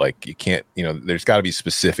difficult. Like you can't, there's got to be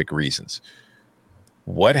specific reasons.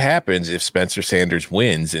 What happens if Spencer Sanders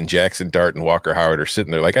wins and Jackson Dart and Walker Howard are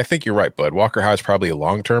sitting there? Like, I think you're right, Bud. Walker Howard's probably a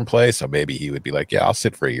long-term play, so maybe he would be like, yeah, I'll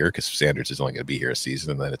sit for a year because Sanders is only going to be here a season,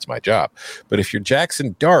 and then it's my job. But if you're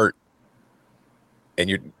Jackson Dart and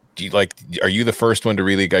are you the first one to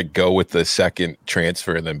really go with the second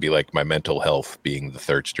transfer and then be like, my mental health being the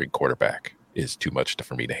third-string quarterback is too much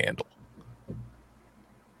for me to handle?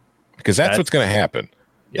 Because that's what's going to happen.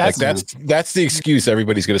 That's the excuse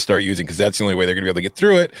everybody's going to start using, because that's the only way they're going to be able to get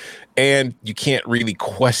through it, and you can't really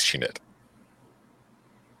question it.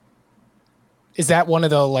 Is that one of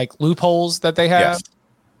the like loopholes that they have?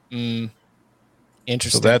 Yes.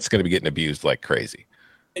 Interesting. So that's going to be getting abused like crazy.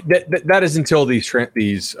 That is until these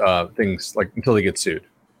things, like until they get sued,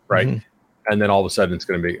 right? Mm-hmm. And then all of a sudden it's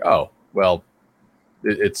going to be,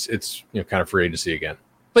 it's kind of free agency again.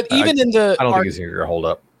 But even I don't think it's going to hold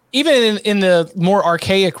up. Even in the more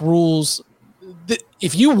archaic rules,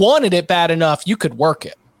 if you wanted it bad enough, you could work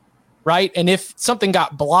it, right? And if something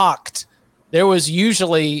got blocked, there was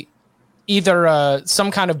usually either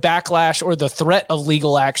some kind of backlash or the threat of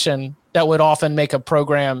legal action that would often make a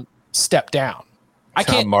program step down.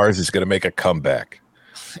 Tom Mars is going to make a comeback.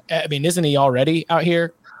 I mean, isn't he already out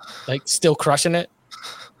here, like, still crushing it?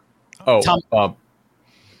 I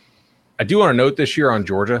do want to note this year on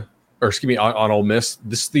Georgia. Or excuse me, on Ole Miss,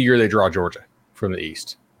 this is the year they draw Georgia from the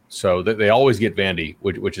East. So they always get Vandy,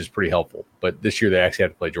 which is pretty helpful. But this year they actually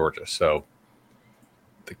have to play Georgia. So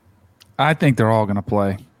I think they're all going to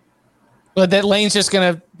play. But that Lane's just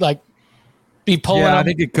going to be pulling. Yeah, I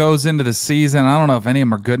think it goes into the season. I don't know if any of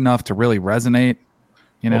them are good enough to really resonate.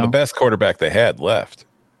 The best quarterback they had left.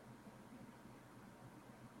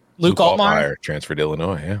 Luke Altmaier transferred to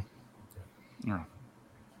Illinois. Yeah.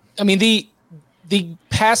 I mean, the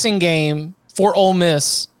passing game for Ole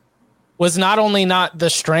Miss was not only not the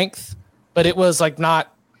strength, but it was like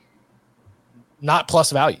not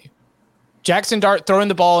plus value. Jackson Dart throwing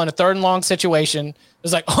the ball in a 3rd and long situation. It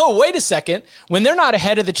was like, oh, wait a second. When they're not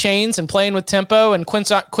ahead of the chains and playing with tempo, and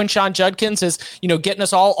Quinshon Judkins is, getting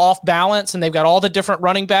us all off balance, and they've got all the different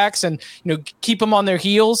running backs and, keep them on their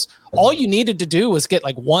heels. All you needed to do was get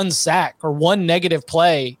like 1 sack or 1 negative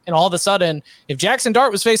play. And all of a sudden, if Jackson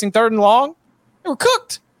Dart was facing 3rd and long, they were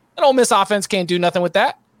cooked. And Ole Miss offense can't do nothing with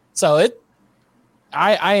that. So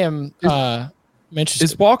I am interested.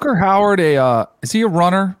 Is Walker Howard is he a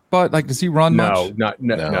runner? But does he run much?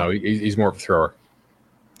 No. He's more of a thrower.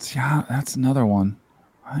 Yeah, that's another one.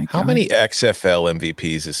 How many XFL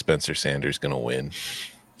MVPs is Spencer Sanders going to win?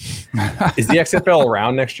 Is the XFL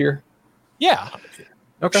around next year? Yeah.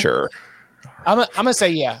 Okay. Sure. I'm gonna say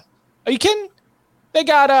yeah. Are you kidding? They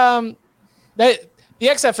got the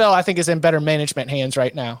XFL I think is in better management hands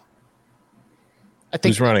right now. I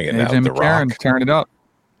think who's running it now? AJ The McCarron Rock. tearing it up.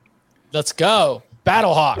 Let's go.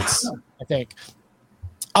 Battlehawks, I think.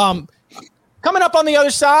 Coming up on the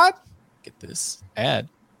other side, get this ad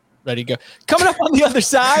ready to go. Coming up on the other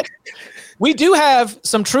side, we do have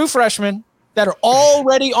some true freshmen that are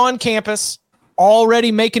already on campus,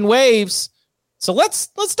 already making waves. So let's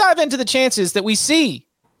dive into the chances that we see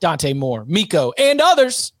Dante Moore, Miko, and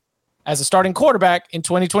others as a starting quarterback in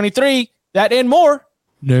 2023. That and more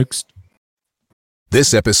next.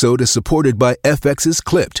 This episode is supported by FX's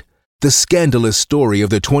Clipped, the scandalous story of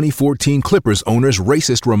the 2014 Clippers owner's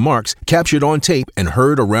racist remarks captured on tape and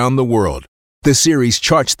heard around the world. The series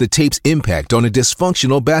charts the tape's impact on a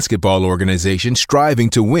dysfunctional basketball organization striving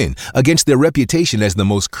to win against their reputation as the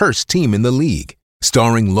most cursed team in the league.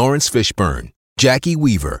 Starring Lawrence Fishburne, Jackie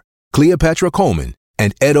Weaver, Cleopatra Coleman,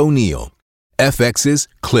 and Ed O'Neill. FX's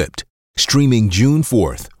Clipped, streaming June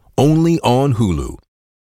 4th, only on Hulu.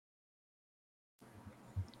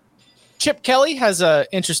 Chip Kelly has an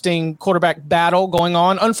interesting quarterback battle going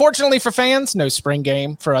on. Unfortunately for fans, no spring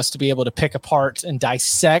game for us to be able to pick apart and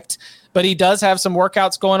dissect, but he does have some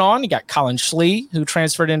workouts going on. You got Colin Schlee, who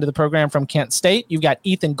transferred into the program from Kent State. You've got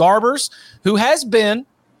Ethan Garbers, who has been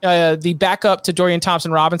the backup to Dorian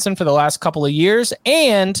Thompson-Robinson for the last couple of years,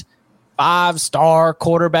 and 5-star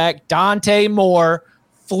quarterback Dante Moore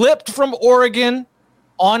flipped from Oregon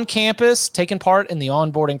on campus, taking part in the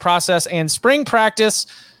onboarding process and spring practice.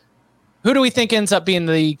 Who do we think ends up being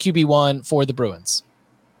the QB1 for the Bruins?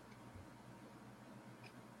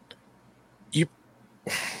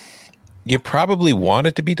 You probably want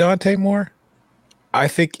it to be Dante Moore. I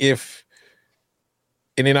think if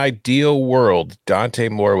in an ideal world, Dante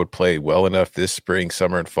Moore would play well enough this spring,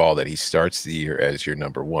 summer, and fall that he starts the year as your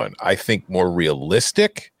number one. I think more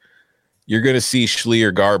realistic, you're going to see Schlee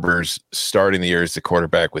or Garbers starting the year as the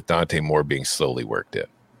quarterback with Dante Moore being slowly worked in.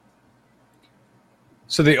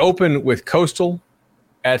 So they open with Coastal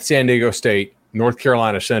at San Diego State, North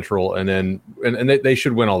Carolina Central, and then and they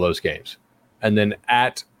should win all those games. And then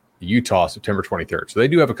at Utah, September 23rd. So they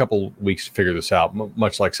do have a couple weeks to figure this out,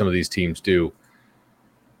 much like some of these teams do.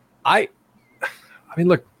 I mean,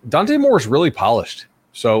 look, Dante Moore is really polished.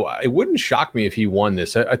 So it wouldn't shock me if he won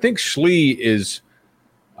this. I think Schlee is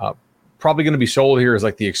probably going to be sold here as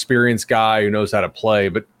like the experienced guy who knows how to play.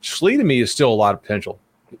 But Schlee to me is still a lot of potential.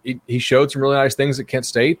 He showed some really nice things at Kent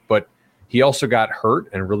State, but he also got hurt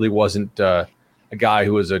and really wasn't a guy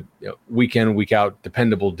who was a week in, week out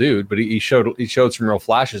dependable dude. But he showed some real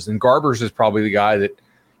flashes. And Garbers is probably the guy that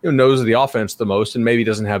knows the offense the most and maybe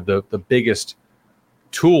doesn't have the biggest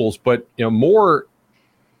tools. But Moore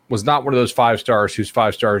was not one of those 5 stars who's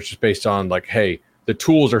 5 stars just based on like, hey, the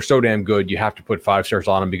tools are so damn good you have to put 5 stars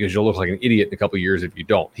on them because you'll look like an idiot in a couple of years if you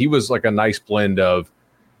don't. He was like a nice blend of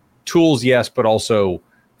tools, yes, but also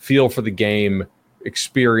feel for the game,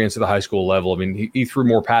 experience at the high school level. I mean, he threw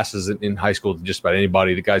more passes in high school than just about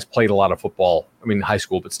anybody. The guy's played a lot of football. I mean, in high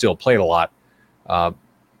school, but still played a lot. I'm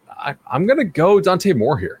going to go Dante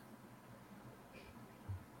Moore here.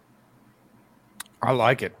 I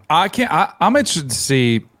like it. I'm interested to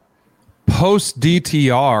see post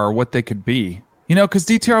DTR what they could be. Because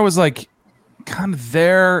DTR was like kind of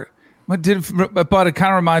there. But it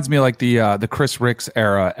kind of reminds me of like the Chris Ricks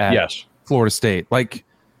era at Florida State. Like,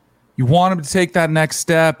 you want him to take that next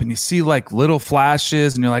step and you see like little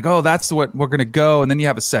flashes and you're like, oh, that's what we're going to go. And then you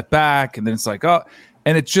have a setback and then it's like, oh,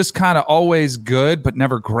 and it's just kind of always good, but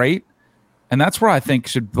never great. And that's where I think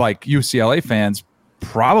should like UCLA fans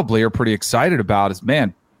probably are pretty excited about is,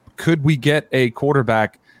 man, could we get a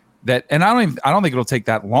quarterback that, and I don't think it'll take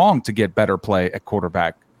that long to get better play at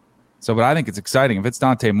quarterback. So, but I think it's exciting if it's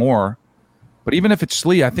Dante Moore, but even if it's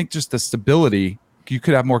Schlee, I think just the stability, you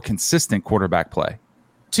could have more consistent quarterback play.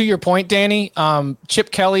 To your point, Danny,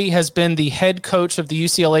 Chip Kelly has been the head coach of the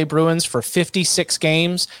UCLA Bruins for 56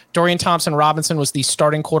 games. Dorian Thompson-Robinson was the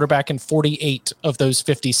starting quarterback in 48 of those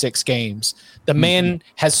 56 games. The man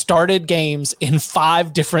has started games in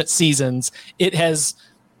 5 different seasons. It has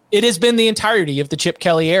been the entirety of the Chip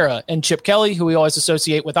Kelly era. And Chip Kelly, who we always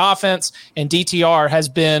associate with offense, and DTR has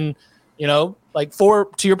been, like to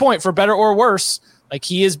your point, for better or worse, like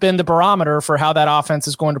he has been the barometer for how that offense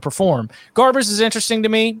is going to perform. Garbers is interesting to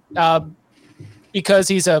me because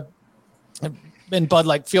he's and Bud,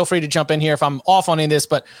 like, feel free to jump in here if I'm off on any of this,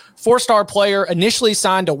 but 4-star player initially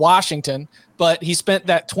signed to Washington, but he spent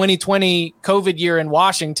that 2020 COVID year in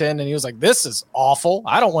Washington, and he was like, this is awful.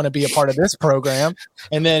 I don't want to be a part of this program.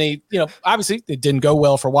 And then he, obviously it didn't go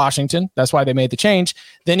well for Washington. That's why they made the change.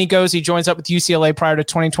 Then he joins up with UCLA prior to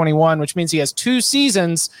 2021, which means he has 2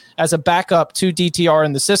 seasons as a backup to DTR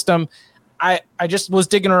in the system. I just was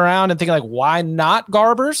digging around and thinking, like, why not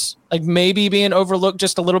Garbers? Like, maybe being overlooked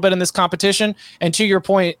just a little bit in this competition. And to your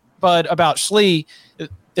point, Bud, about Schlee,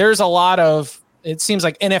 there's a lot of, it seems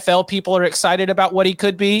like NFL people are excited about what he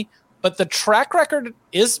could be, but the track record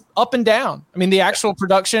is up and down. I mean, the actual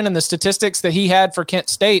production and the statistics that he had for Kent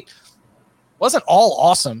State wasn't all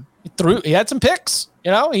awesome. He had some picks,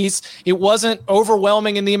 it wasn't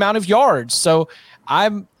overwhelming in the amount of yards. So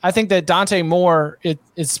I think that Dante Moore,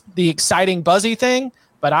 it's the exciting buzzy thing,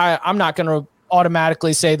 but I'm not going to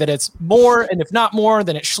automatically say that it's more, and if not more,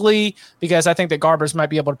 then it's Schlee, because I think that Garbers might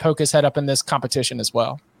be able to poke his head up in this competition as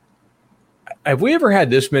well. Have we ever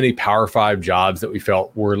had this many Power 5 jobs that we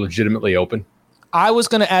felt were legitimately open? I was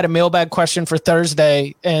going to add a mailbag question for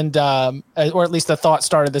Thursday, and or at least the thought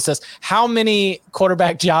started that says, how many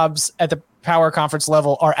quarterback jobs at the Power Conference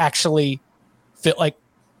level are actually fit like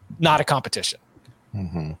not a competition?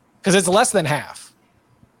 Because it's less than half.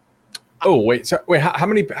 Oh, wait. So wait, how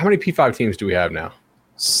many P5 teams do we have now?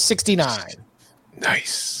 69.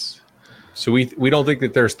 Nice. So we don't think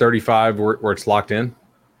that there's 35 where it's locked in?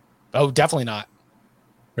 Oh, definitely not.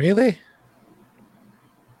 Really?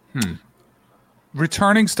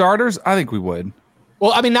 Returning starters? I think we would.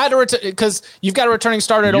 Well, I mean, not because you've got a returning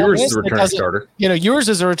starter at Ole Miss. Yours is a returning starter. Yours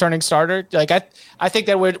is a returning starter. Like I think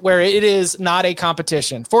that where it is not a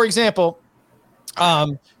competition. For example,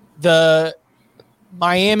 the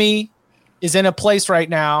Miami is in a place right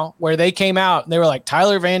now where they came out and they were like,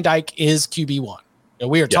 Tyler Van Dyke is QB1.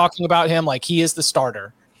 We are talking about him like he is the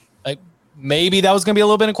starter. Like, maybe that was going to be a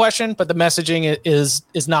little bit of question, but the messaging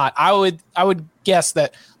is not. I would guess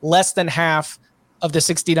that less than half of the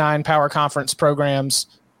 69 Power Conference programs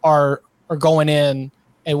are going in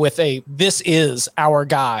and with this is our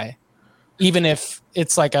guy, even if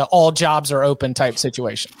it's like a all jobs are open type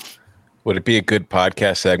situation. Would it be a good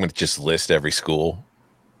podcast segment to just list every school?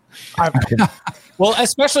 Well,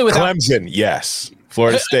 especially with Clemson, yes.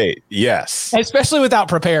 Florida State, yes. Especially without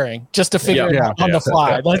prepreparing, just to figure it out on the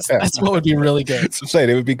fly. That's what would be really good. I'm saying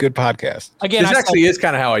it would be a good podcast. Again, this actually is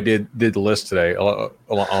kind of how I did the list today,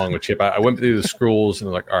 along with Chip. I went through the schools and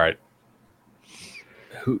I'm like, all right,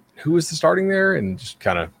 who is the starting there, and just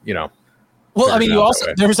kind of Well, I mean, you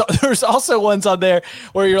also there's also ones on there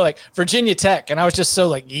where you're like Virginia Tech, and I was just so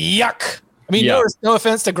like yuck. I mean, no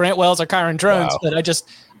offense to Grant Wells or Kyron Drones, but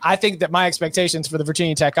I think that my expectations for the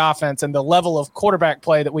Virginia Tech offense and the level of quarterback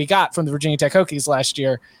play that we got from the Virginia Tech Hokies last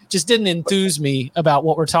year just didn't enthuse me about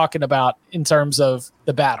what we're talking about in terms of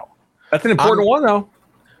the battle. That's an important one, though.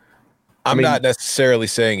 I'm not necessarily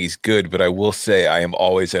saying he's good, but I will say I am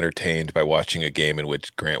always entertained by watching a game in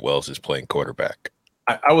which Grant Wells is playing quarterback.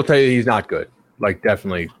 I will tell you he's not good. Like,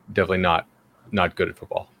 definitely not good at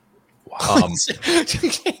football. Wow.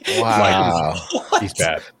 Wow. He's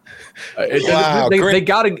bad. They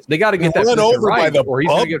got to get that over right, by the or he's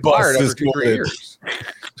going to get fired after 2-3 years.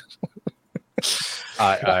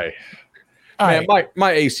 Man,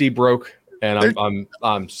 my AC broke, and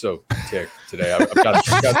I'm so ticked today.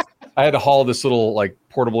 I had to haul this little like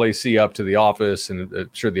portable AC up to the office, and I'm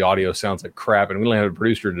sure the audio sounds like crap. And we only have a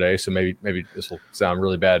producer today, so maybe this will sound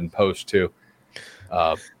really bad in post too.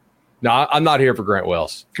 No, I'm not here for Grant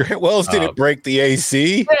Wells. Grant Wells didn't break the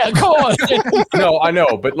AC. Yeah, come on. No, I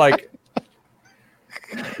know, but like,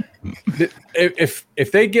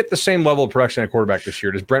 if they get the same level of production at quarterback this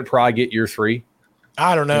year, does Brent Pry get year 3?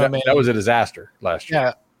 I don't know, man. That was a disaster last year.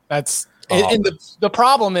 Yeah, that's and the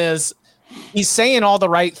problem is he's saying all the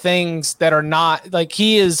right things that are not like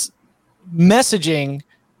he is messaging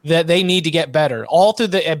that they need to get better. All through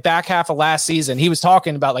the back half of last season, he was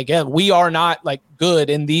talking about like, yeah, we are not like good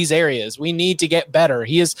in these areas. We need to get better.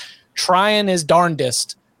 He is trying his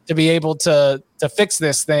darndest to be able to fix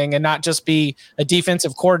this thing and not just be a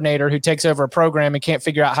defensive coordinator who takes over a program and can't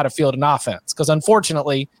figure out how to field an offense. Because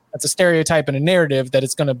unfortunately, that's a stereotype and a narrative that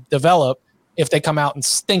it's going to develop if they come out and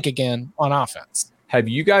stink again on offense. Have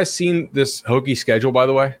you guys seen this Hokie schedule, by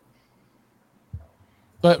the way?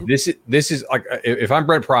 But this is like, if I'm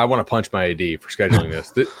Brent Pry, I want to punch my AD for scheduling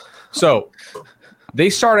this. So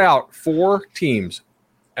they start out 4 teams,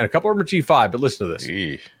 and a couple of them are G5. But listen to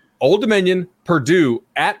this: Old Dominion, Purdue,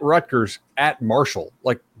 at Rutgers, at Marshall.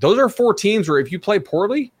 Like, those are 4 teams where if you play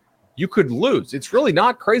poorly, you could lose. It's really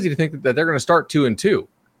not crazy to think that they're going to start 2-2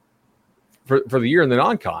 for the year in the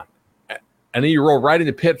non-con. and then you roll right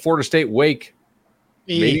into Pitt, Florida State, Wake.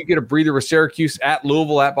 Maybe you get a breather with Syracuse, at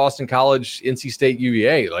Louisville, at Boston College, NC State,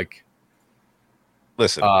 UVA. Like,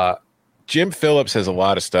 listen, Jim Phillips has a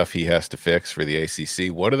lot of stuff he has to fix for the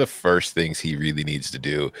ACC. One of the first things he really needs to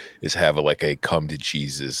do is have a come to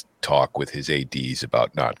Jesus talk with his ADs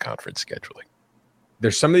about non-conference scheduling.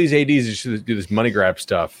 There's some of these ADs that should do this money grab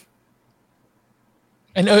stuff.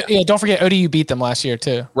 And don't forget, ODU beat them last year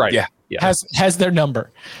too. Right. Yeah. Has their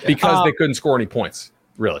number. Because they couldn't score any points,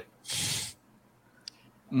 really.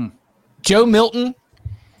 Joe Milton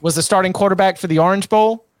was the starting quarterback for the Orange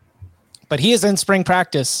Bowl, but he is in spring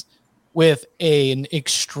practice with an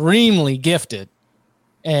extremely gifted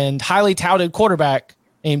and highly touted quarterback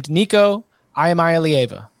named Nico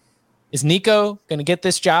Iamaleava. Is Nico going to get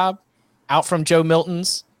this job out from Joe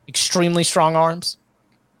Milton's extremely strong arms?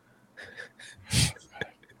 I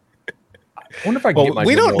wonder if I can get my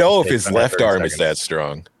we don't know if his left arm is that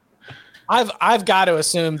strong. I've got to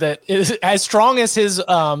assume that as strong as his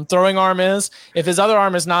throwing arm is, if his other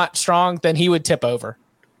arm is not strong, then he would tip over.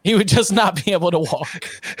 He would just not be able to walk.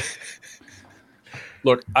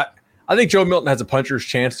 Look, I think Joe Milton has a puncher's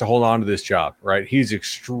chance to hold on to this job, right? He's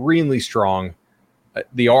extremely strong.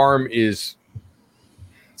 The arm it's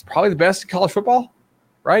probably the best in college football,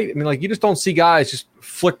 right? I mean, you just don't see guys just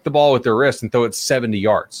flick the ball with their wrist and throw it 70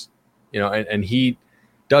 yards, and he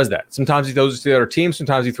does that. Sometimes he throws it to the other team.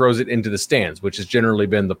 Sometimes he throws it into the stands, which has generally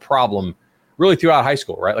been the problem really throughout high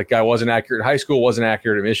school, right? Guy wasn't accurate in high school, wasn't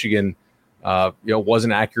accurate at Michigan,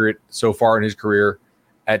 wasn't accurate so far in his career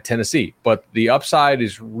at Tennessee. But the upside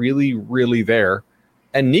is really, really there.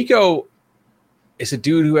 And Nico is a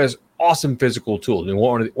dude who has awesome physical tools. And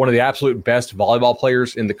one of the absolute best volleyball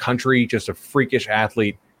players in the country, just a freakish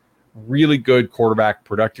athlete, really good quarterback,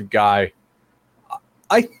 productive guy.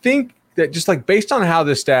 I think that just based on how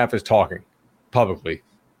this staff is talking publicly,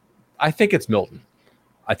 I think it's Milton.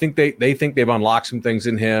 I think they think they've unlocked some things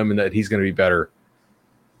in him and that he's going to be better.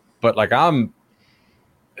 But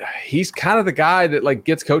he's kind of the guy that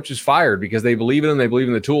gets coaches fired because they believe in him, they believe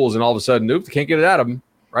in the tools, and all of a sudden, nope, they can't get it out of him.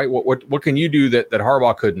 Right? What can you do that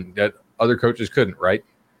Harbaugh couldn't, that other coaches couldn't? Right?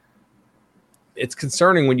 It's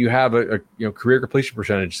concerning when you have a career completion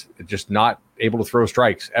percentage just not able to throw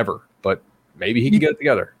strikes ever. But maybe he can get it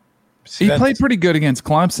together. He played pretty good against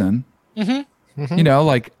Clemson. Mm-hmm.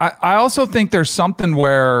 Mm-hmm. I also think there's something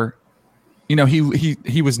where,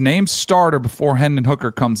 he was named starter before Hendon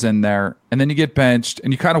Hooker comes in there, and then you get benched,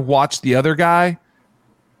 and you kind of watch the other guy.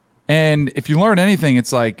 And if you learn anything,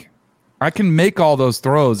 it's I can make all those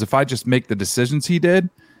throws if I just make the decisions he did.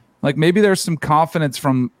 Maybe there's some confidence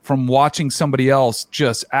from watching somebody else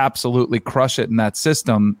just absolutely crush it in that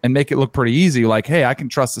system and make it look pretty easy. Hey, I can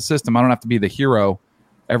trust the system. I don't have to be the hero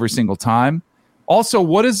every single time. Also,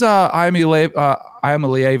 what is Iamaleava?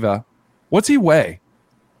 What's he weigh?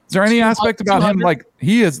 Is there any aspect about him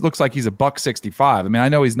he looks like he's a $165? I mean, I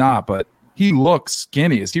know he's not, but he looks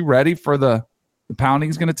skinny. Is he ready for the pounding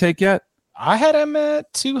he's going to take yet? I had him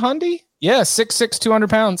at 200. Yeah, 6'6", 200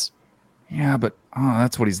 pounds. Yeah, but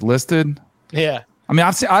that's what he's listed. Yeah. I mean,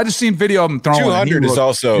 I just seen video of him throwing. 200 is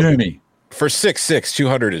also skinny. For 6'6",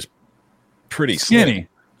 200 is pretty skinny.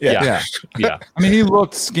 Yeah. I mean, he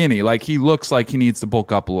looks skinny. He looks like he needs to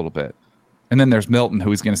bulk up a little bit. And then there's Milton, who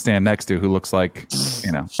he's going to stand next to, who looks like,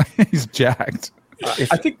 he's jacked.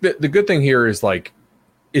 I think the good thing here is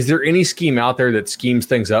is there any scheme out there that schemes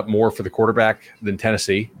things up more for the quarterback than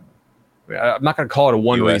Tennessee? I'm not going to call it a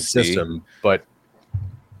one-way system, but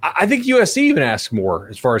I think USC even asks more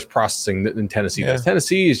as far as processing than Tennessee does.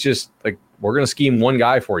 Tennessee is just we're going to scheme one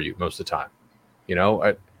guy for you most of the time.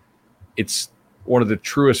 It's one of the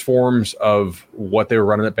truest forms of what they were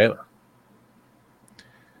running at Baylor.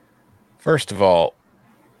 First of all,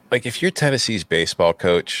 if you're Tennessee's baseball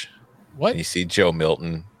coach, what? And you see Joe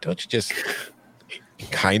Milton, don't you just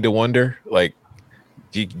kind of wonder,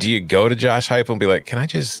 do you go to Josh Heupel and be like, can I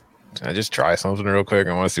just try something real quick?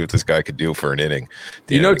 I want to see what this guy could do for an inning.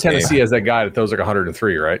 Tennessee has that guy that throws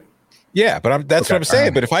 103, right? Yeah, but that's what I'm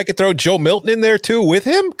saying. But if I could throw Joe Milton in there too with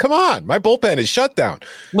him, come on, my bullpen is shut down.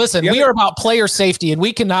 Listen, we are about player safety, and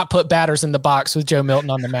we cannot put batters in the box with Joe Milton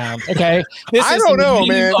on the mound. Okay, I don't know,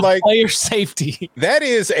 man. Player safety. That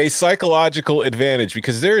is a psychological advantage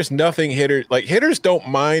because there is nothing hitters don't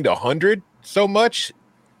mind 100 so much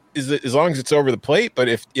as long as it's over the plate. But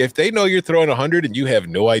if they know you're throwing 100 and you have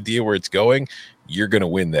no idea where it's going, you're going to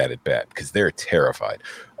win that at bat because they're terrified.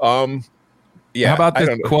 Yeah. How about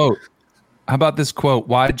this quote? How about this quote?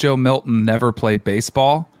 Why Joe Milton never played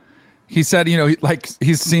baseball? He said,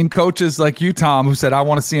 he's seen coaches like you, Tom, who said, I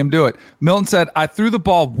want to see him do it. Milton said, I threw the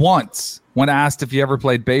ball once when asked if he ever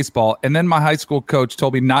played baseball. And then my high school coach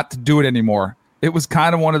told me not to do it anymore. It was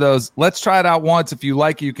kind of one of those, let's try it out once. If you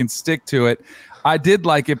like it, you can stick to it. I did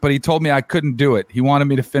like it, but he told me I couldn't do it. He wanted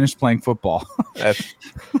me to finish playing football.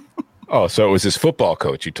 So it was his football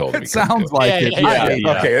coach who told him. It sounds like it.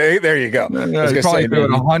 Yeah. Okay, there you go. He probably threw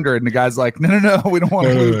it 100, and the guy's like, no, we don't want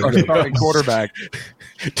to lose our starting quarterback.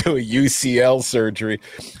 Do a UCL surgery.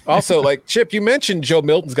 Also, like Chip, you mentioned Joe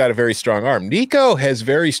Milton's got a very strong arm. Nico has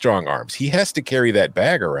very strong arms. He has to carry that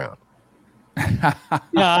bag around.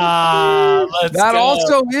 That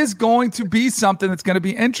also is going to be something that's going to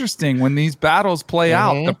be interesting when these battles play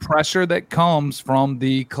out. The pressure that comes from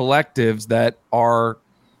the collectives that are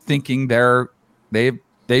thinking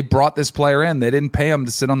they brought this player in. They didn't pay him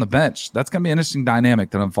to sit on the bench. That's going to be an interesting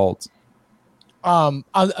dynamic that unfolds. I'm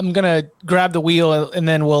going to grab the wheel and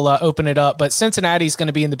then we'll open it up. But Cincinnati's going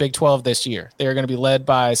to be in the Big 12 this year. They're going to be led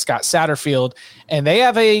by Scott Satterfield, and they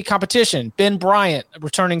have a competition. Ben Bryant,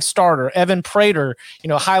 returning starter. Evan Prater,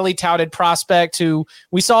 highly touted prospect who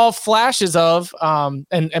we saw flashes of.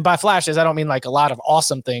 And by flashes, I don't mean like a lot of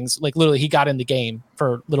awesome things. Like literally he got in the game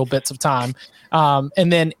for little bits of time.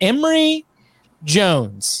 And then Emory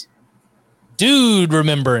Jones. Dude,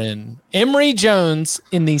 remembering Emory Jones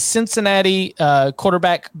in the Cincinnati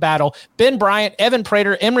quarterback battle. Ben Bryant, Evan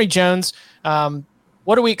Prater, Emory Jones.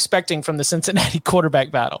 What are we expecting from the Cincinnati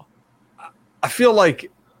quarterback battle? I feel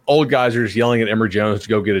like old guys are just yelling at Emory Jones to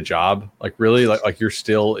go get a job. Like really, like you're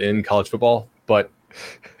still in college football. But I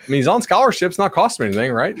mean, he's on scholarship. It's not costing him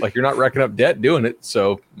anything, right? Like you're not racking up debt doing it.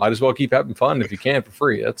 So might as well keep having fun if you can for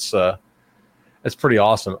free. That's pretty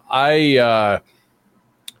awesome.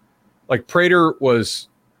 Like Prater was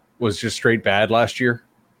just straight bad last year,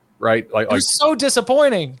 right? Like so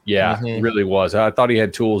disappointing. Yeah, really was. I thought he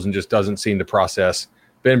had tools and just doesn't seem to process.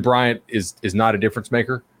 Ben Bryant is not a difference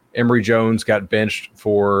maker. Emory Jones got benched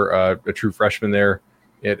for a true freshman there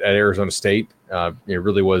at Arizona State. It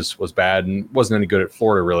really was bad and wasn't any good at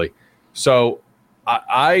Florida really. So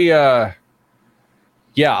I'm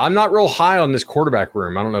not real high on this quarterback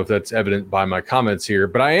room. I don't know if that's evident by my comments here,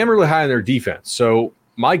 but I am really high on their defense. So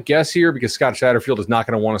my guess here, because Scott Satterfield is not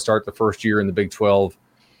going to want to start the first year in the Big 12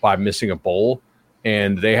 by missing a bowl,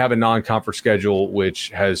 and they have a non-conference schedule which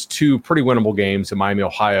has two pretty winnable games in Miami,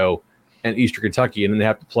 Ohio, and Eastern Kentucky, and then they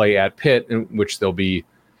have to play at Pitt, in which they'll be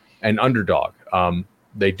an underdog.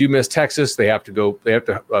 They do miss Texas. They have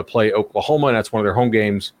to play Oklahoma, and that's one of their home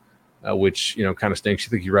games, which kind of stinks. You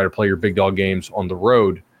think you'd rather play your big dog games on the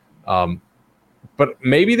road. But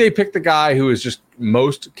maybe they pick the guy who is just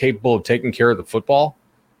most capable of taking care of the football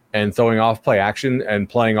and throwing off play action and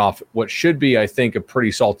playing off what should be, I think, a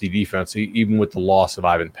pretty salty defense, even with the loss of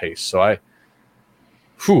Ivan Pace. So I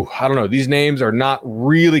don't know. These names are not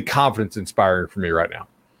really confidence inspiring for me right now.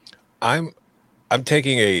 I'm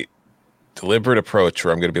taking a deliberate approach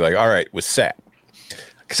where I'm going to be like, all right, with Sat,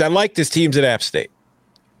 because I like this teams at App State.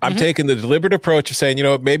 I'm taking the deliberate approach of saying,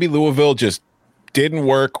 maybe Louisville just didn't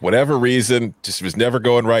work, whatever reason, just was never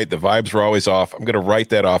going right. The vibes were always off. I'm going to write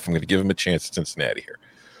that off. I'm going to give him a chance at Cincinnati here.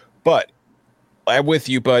 But I'm with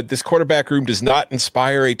you, bud. This quarterback room does not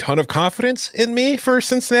inspire a ton of confidence in me for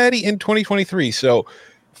Cincinnati in 2023. So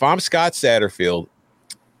if I'm Scott Satterfield,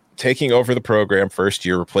 taking over the program first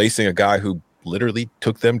year, replacing a guy who literally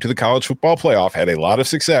took them to the college football playoff, had a lot of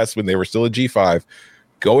success when they were still a G5,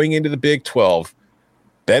 going into the Big 12,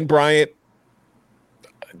 Ben Bryant,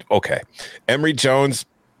 okay. Emory Jones,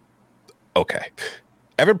 okay.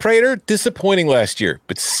 Evan Prater, disappointing last year,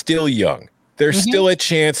 but still young. There's still a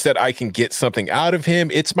chance that I can get something out of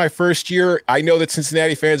him. It's my first year. I know that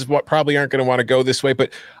Cincinnati fans probably aren't going to want to go this way,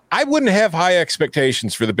 but I wouldn't have high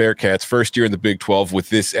expectations for the Bearcats first year in the Big 12 with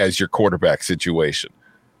this as your quarterback situation.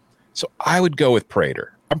 So I would go with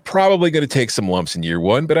Prater. I'm probably going to take some lumps in year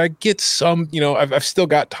one, but I get some, I've still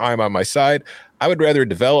got time on my side. I would rather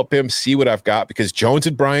develop him, see what I've got, because Jones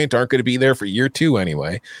and Bryant aren't going to be there for year two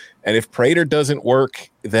anyway. And if Prater doesn't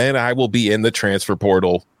work, then I will be in the transfer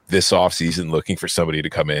portal this offseason looking for somebody to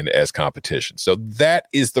come in as competition. So that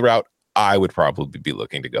is the route I would probably be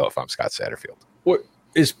looking to go if I'm Scott Satterfield. What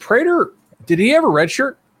is Prater? Did he have a red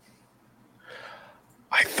shirt?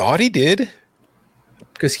 I thought he did.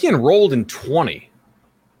 Because he enrolled in 20.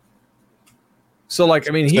 So,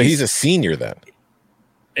 he's a senior then.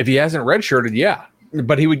 If he hasn't redshirted, yeah.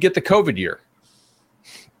 But he would get the COVID year.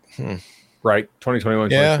 Right? 2021,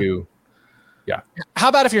 22. Yeah. How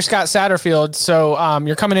about if you're Scott Satterfield? So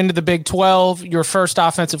you're coming into the Big 12, your first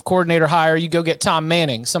offensive coordinator hire, you go get Tom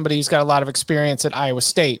Manning, somebody who's got a lot of experience at Iowa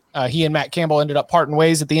State. He and Matt Campbell ended up parting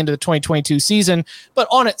ways at the end of the 2022 season. But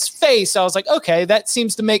on its face, I was like, okay, that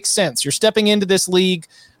seems to make sense. You're stepping into this league,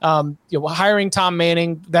 hiring Tom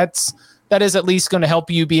Manning. That's that is at least going to help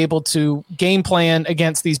you be able to game plan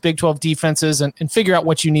against these Big 12 defenses and figure out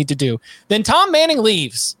what you need to do. Then Tom Manning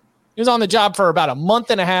leaves. He was on the job for about a month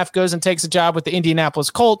and a half, goes and takes a job with the Indianapolis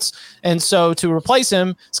Colts. And so to replace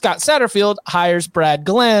him, Scott Satterfield hires Brad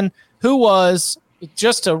Glenn, who was,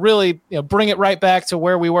 just to really bring it right back to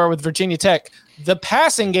where we were with Virginia Tech, the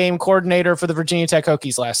passing game coordinator for the Virginia Tech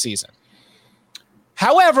Hokies last season.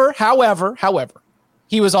 However,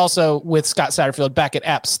 he was also with Scott Satterfield back at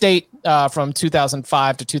App State from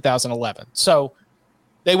 2005 to 2011. So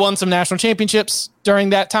they won some national championships during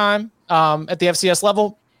that time at the FCS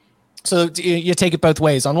level. So you take it both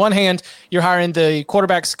ways. On one hand, you're hiring the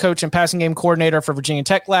quarterbacks coach and passing game coordinator for Virginia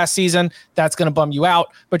Tech last season. That's going to bum you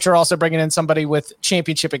out. But you're also bringing in somebody with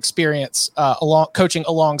championship experience coaching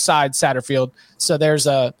alongside Satterfield. So there's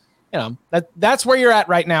that's where you're at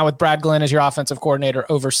right now with Brad Glenn as your offensive coordinator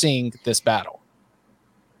overseeing this battle.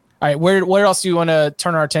 All right, where else do you want to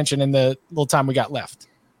turn our attention in the little time we got left?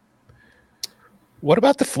 What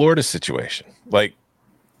about the Florida situation? Like,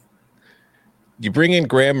 you bring in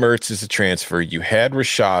Graham Mertz as a transfer. You had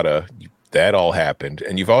Rashada. That all happened.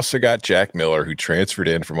 And you've also got Jack Miller, who transferred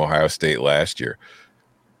in from Ohio State last year.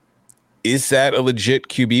 Is that a legit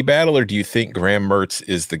QB battle, or do you think Graham Mertz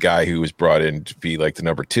is the guy who was brought in to be like the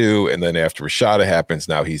number 2, and then after Rashada happens,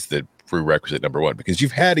 now he's the prerequisite number 1? Because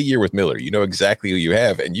you've had a year with Miller. You know exactly who you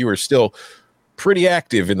have, and you are still pretty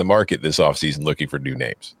active in the market this offseason looking for new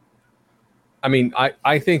names. I mean,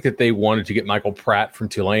 I think that they wanted to get Michael Pratt from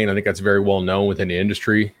Tulane. I think that's very well known within the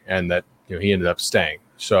industry, and that he ended up staying.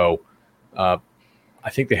 So I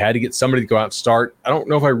think they had to get somebody to go out and start. I don't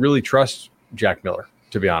know if I really trust Jack Miller,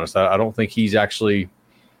 to be honest. I don't think he's actually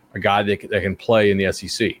a guy that can play in the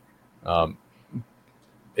SEC.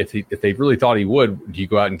 If they really thought he would, do you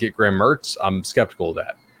go out and get Graham Mertz? I'm skeptical of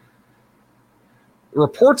that.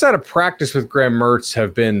 Reports out of practice with Graham Mertz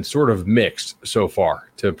have been sort of mixed so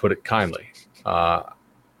far, to put it kindly.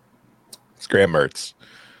 It's Graham Mertz.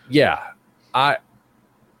 Yeah, I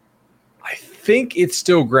think it's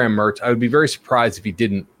still Graham Mertz. I would be very surprised if he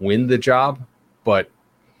didn't win the job, but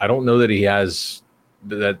I don't know that he has.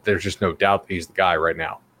 That there's just no doubt that he's the guy right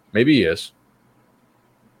now. Maybe he is.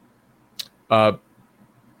 By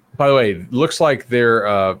the way, looks like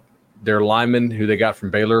their lineman who they got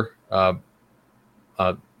from Baylor. Now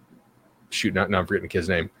I'm forgetting the kid's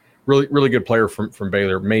name. Really good player from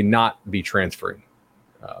Baylor, may not be transferring,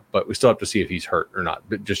 but we still have to see if he's hurt or not.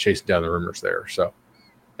 But just chasing down the rumors there. So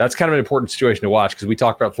that's kind of an important situation to watch, because we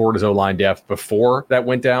talked about Florida's O-line depth before that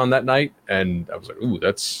went down that night, and I was like, ooh,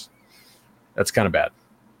 that's kind of bad.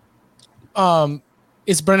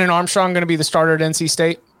 Is Brennan Armstrong going to be the starter at NC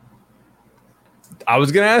State? I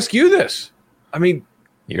was going to ask you this. I mean,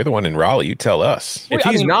 you're the one in Raleigh. You tell us. If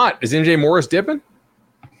he's not, is MJ Morris dipping?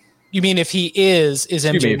 You mean if he is MJ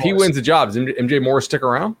Morris? If he wins the job, does MJ Morris stick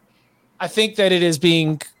around? I think that it is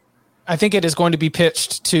going to be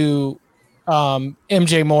pitched to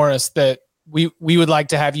MJ Morris that we would like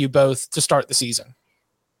to have you both to start the season.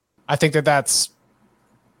 I think that's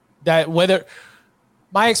whether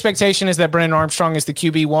my expectation is that Brennan Armstrong is the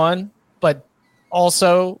QB1, but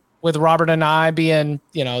also with Robert and I being,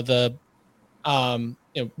 the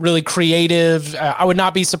really creative, I would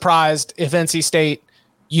not be surprised if NC State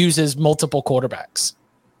uses multiple quarterbacks,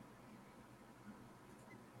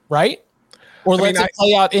 right? Or lets it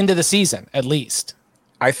play out into the season, at least.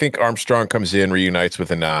 I think Armstrong comes in, reunites with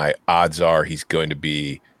Anai. Odds are he's going to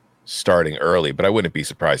be starting early, but I wouldn't be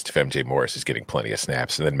surprised if MJ Morris is getting plenty of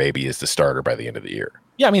snaps and then maybe is the starter by the end of the year.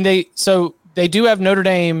 Yeah, I mean, they do have Notre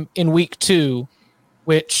Dame in week 2,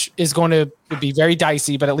 which is going to be very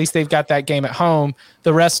dicey, but at least they've got that game at home.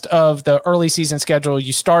 The rest of the early season schedule,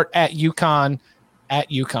 you start at UConn.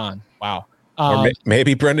 Wow. Or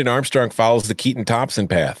maybe Brendan Armstrong follows the Keaton Thompson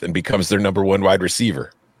path and becomes their number 1 wide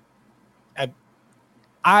receiver.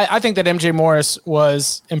 I think that MJ Morris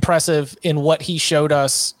was impressive in what he showed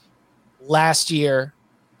us last year,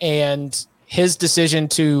 and his decision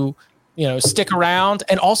to, stick around,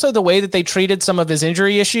 and also the way that they treated some of his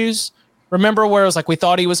injury issues. Remember where it was like, we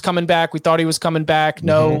thought he was coming back.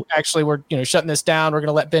 No, actually, we're shutting this down. We're going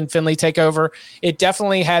to let Ben Finley take over. It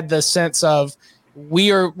definitely had the sense of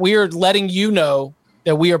we are letting you know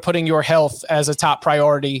that we are putting your health as a top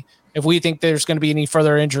priority. If we think there's going to be any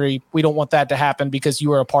further injury, we don't want that to happen because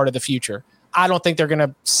you are a part of the future. I don't think they're going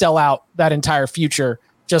to sell out that entire future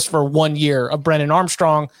just for 1 year of Brennan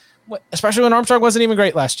Armstrong, especially when Armstrong wasn't even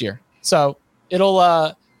great last year. So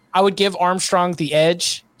I would give Armstrong the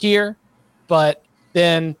edge here, but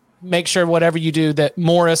then make sure whatever you do that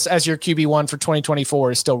Morris as your QB1 for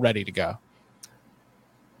 2024 is still ready to go.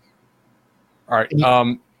 All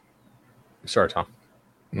right. Sorry, Tom.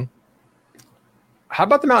 how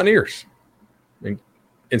about the Mountaineers?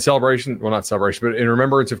 In celebration, well, not celebration, but in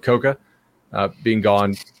remembrance of Coca being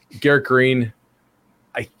gone, Garrett Green,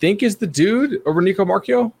 I think, is the dude over Nico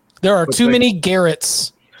Marchio. There are too many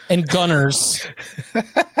Garretts and Gunners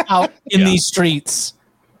out in these streets.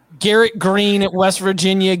 Garrett Green at West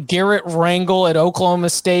Virginia, Garrett Rangel at Oklahoma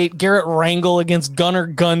State, Garrett Rangel against Gunnar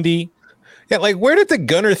Gundy. Yeah, like where did the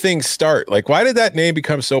Gunner thing start? Like, why did that name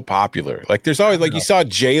become so popular? Like, there's always like you saw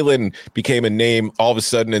Jalen became a name all of a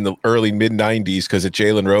sudden in the early mid 90s because of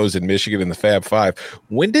Jalen Rose in Michigan in the Fab Five.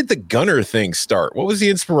 When did the Gunner thing start? What was the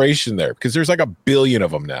inspiration there? Because there's like a billion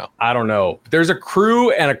of them now. I don't know. There's a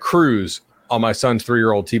crew and a cruise on my son's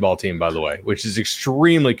 3-year-old T-ball team, by the way, which is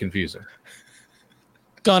extremely confusing.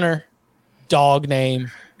 Gunner, dog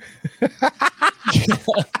name.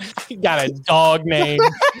 You got a dog name.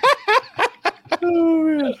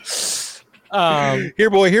 Here,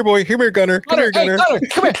 Gunner. Come here, Gunner. Hey, Gunner.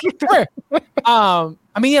 Come here.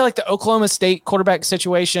 I mean, yeah, like the Oklahoma State quarterback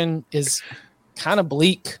situation is kind of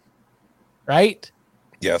bleak, right?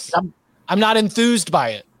 Yes. I'm not enthused by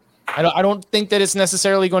it. I don't think that it's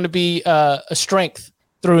necessarily going to be a strength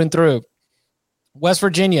through and through. West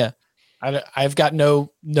Virginia, I've got no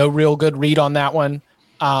real good read on that one.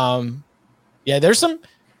 Yeah, there's some.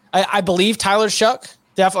 I believe Tyler Shuck.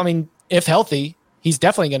 Definitely. I mean, if healthy, he's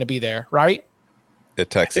definitely going to be there, right? At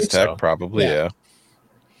Texas Tech, probably, yeah.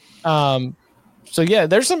 So yeah,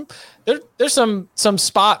 there's some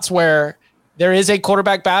spots where there is a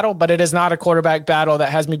quarterback battle, but it is not a quarterback battle that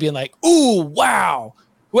has me being like, ooh, wow,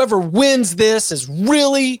 whoever wins this is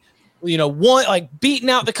really, beating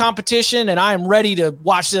out the competition, and I am ready to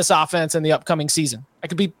watch this offense in the upcoming season.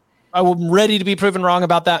 I'm ready to be proven wrong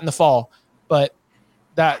about that in the fall, but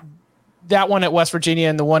that one at West Virginia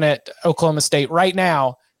and the one at Oklahoma State right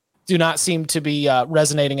now do not seem to be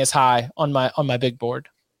resonating as high on my big board.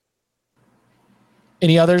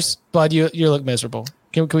 Any others? Bud, you look miserable.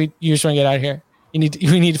 Can we? You just want to get out of here? We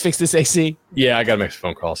need to fix this AC. Yeah, I got to make some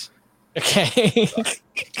phone calls. Okay.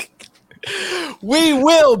 We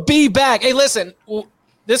will be back. Hey, listen,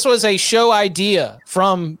 this was a show idea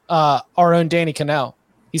from our own Danny Cannell.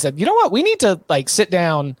 He said, you know what? We need to sit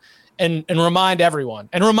down and remind everyone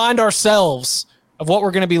and remind ourselves of what we're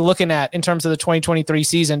going to be looking at in terms of the 2023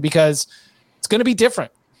 season, because it's going to be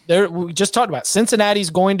different. We just talked about Cincinnati's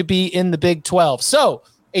going to be in the Big 12. So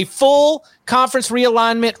a full conference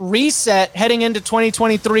realignment reset heading into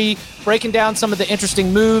 2023, breaking down some of the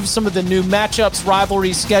interesting moves, some of the new matchups,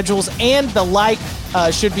 rivalry schedules, and the like.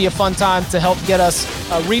 Should be a fun time to help get us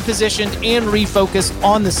repositioned and refocused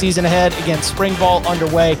on the season ahead. Again, spring ball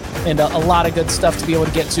underway, and a lot of good stuff to be able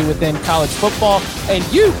to get to within college football. And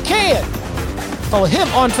you can follow him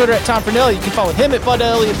on Twitter at Tom Fornelli. You can follow him at Bud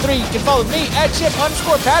Elliott3. You can follow me at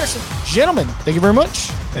Chip_Patterson. Gentlemen, thank you very much.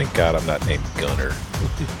 Thank God I'm not named Gunner.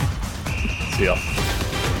 See y'all.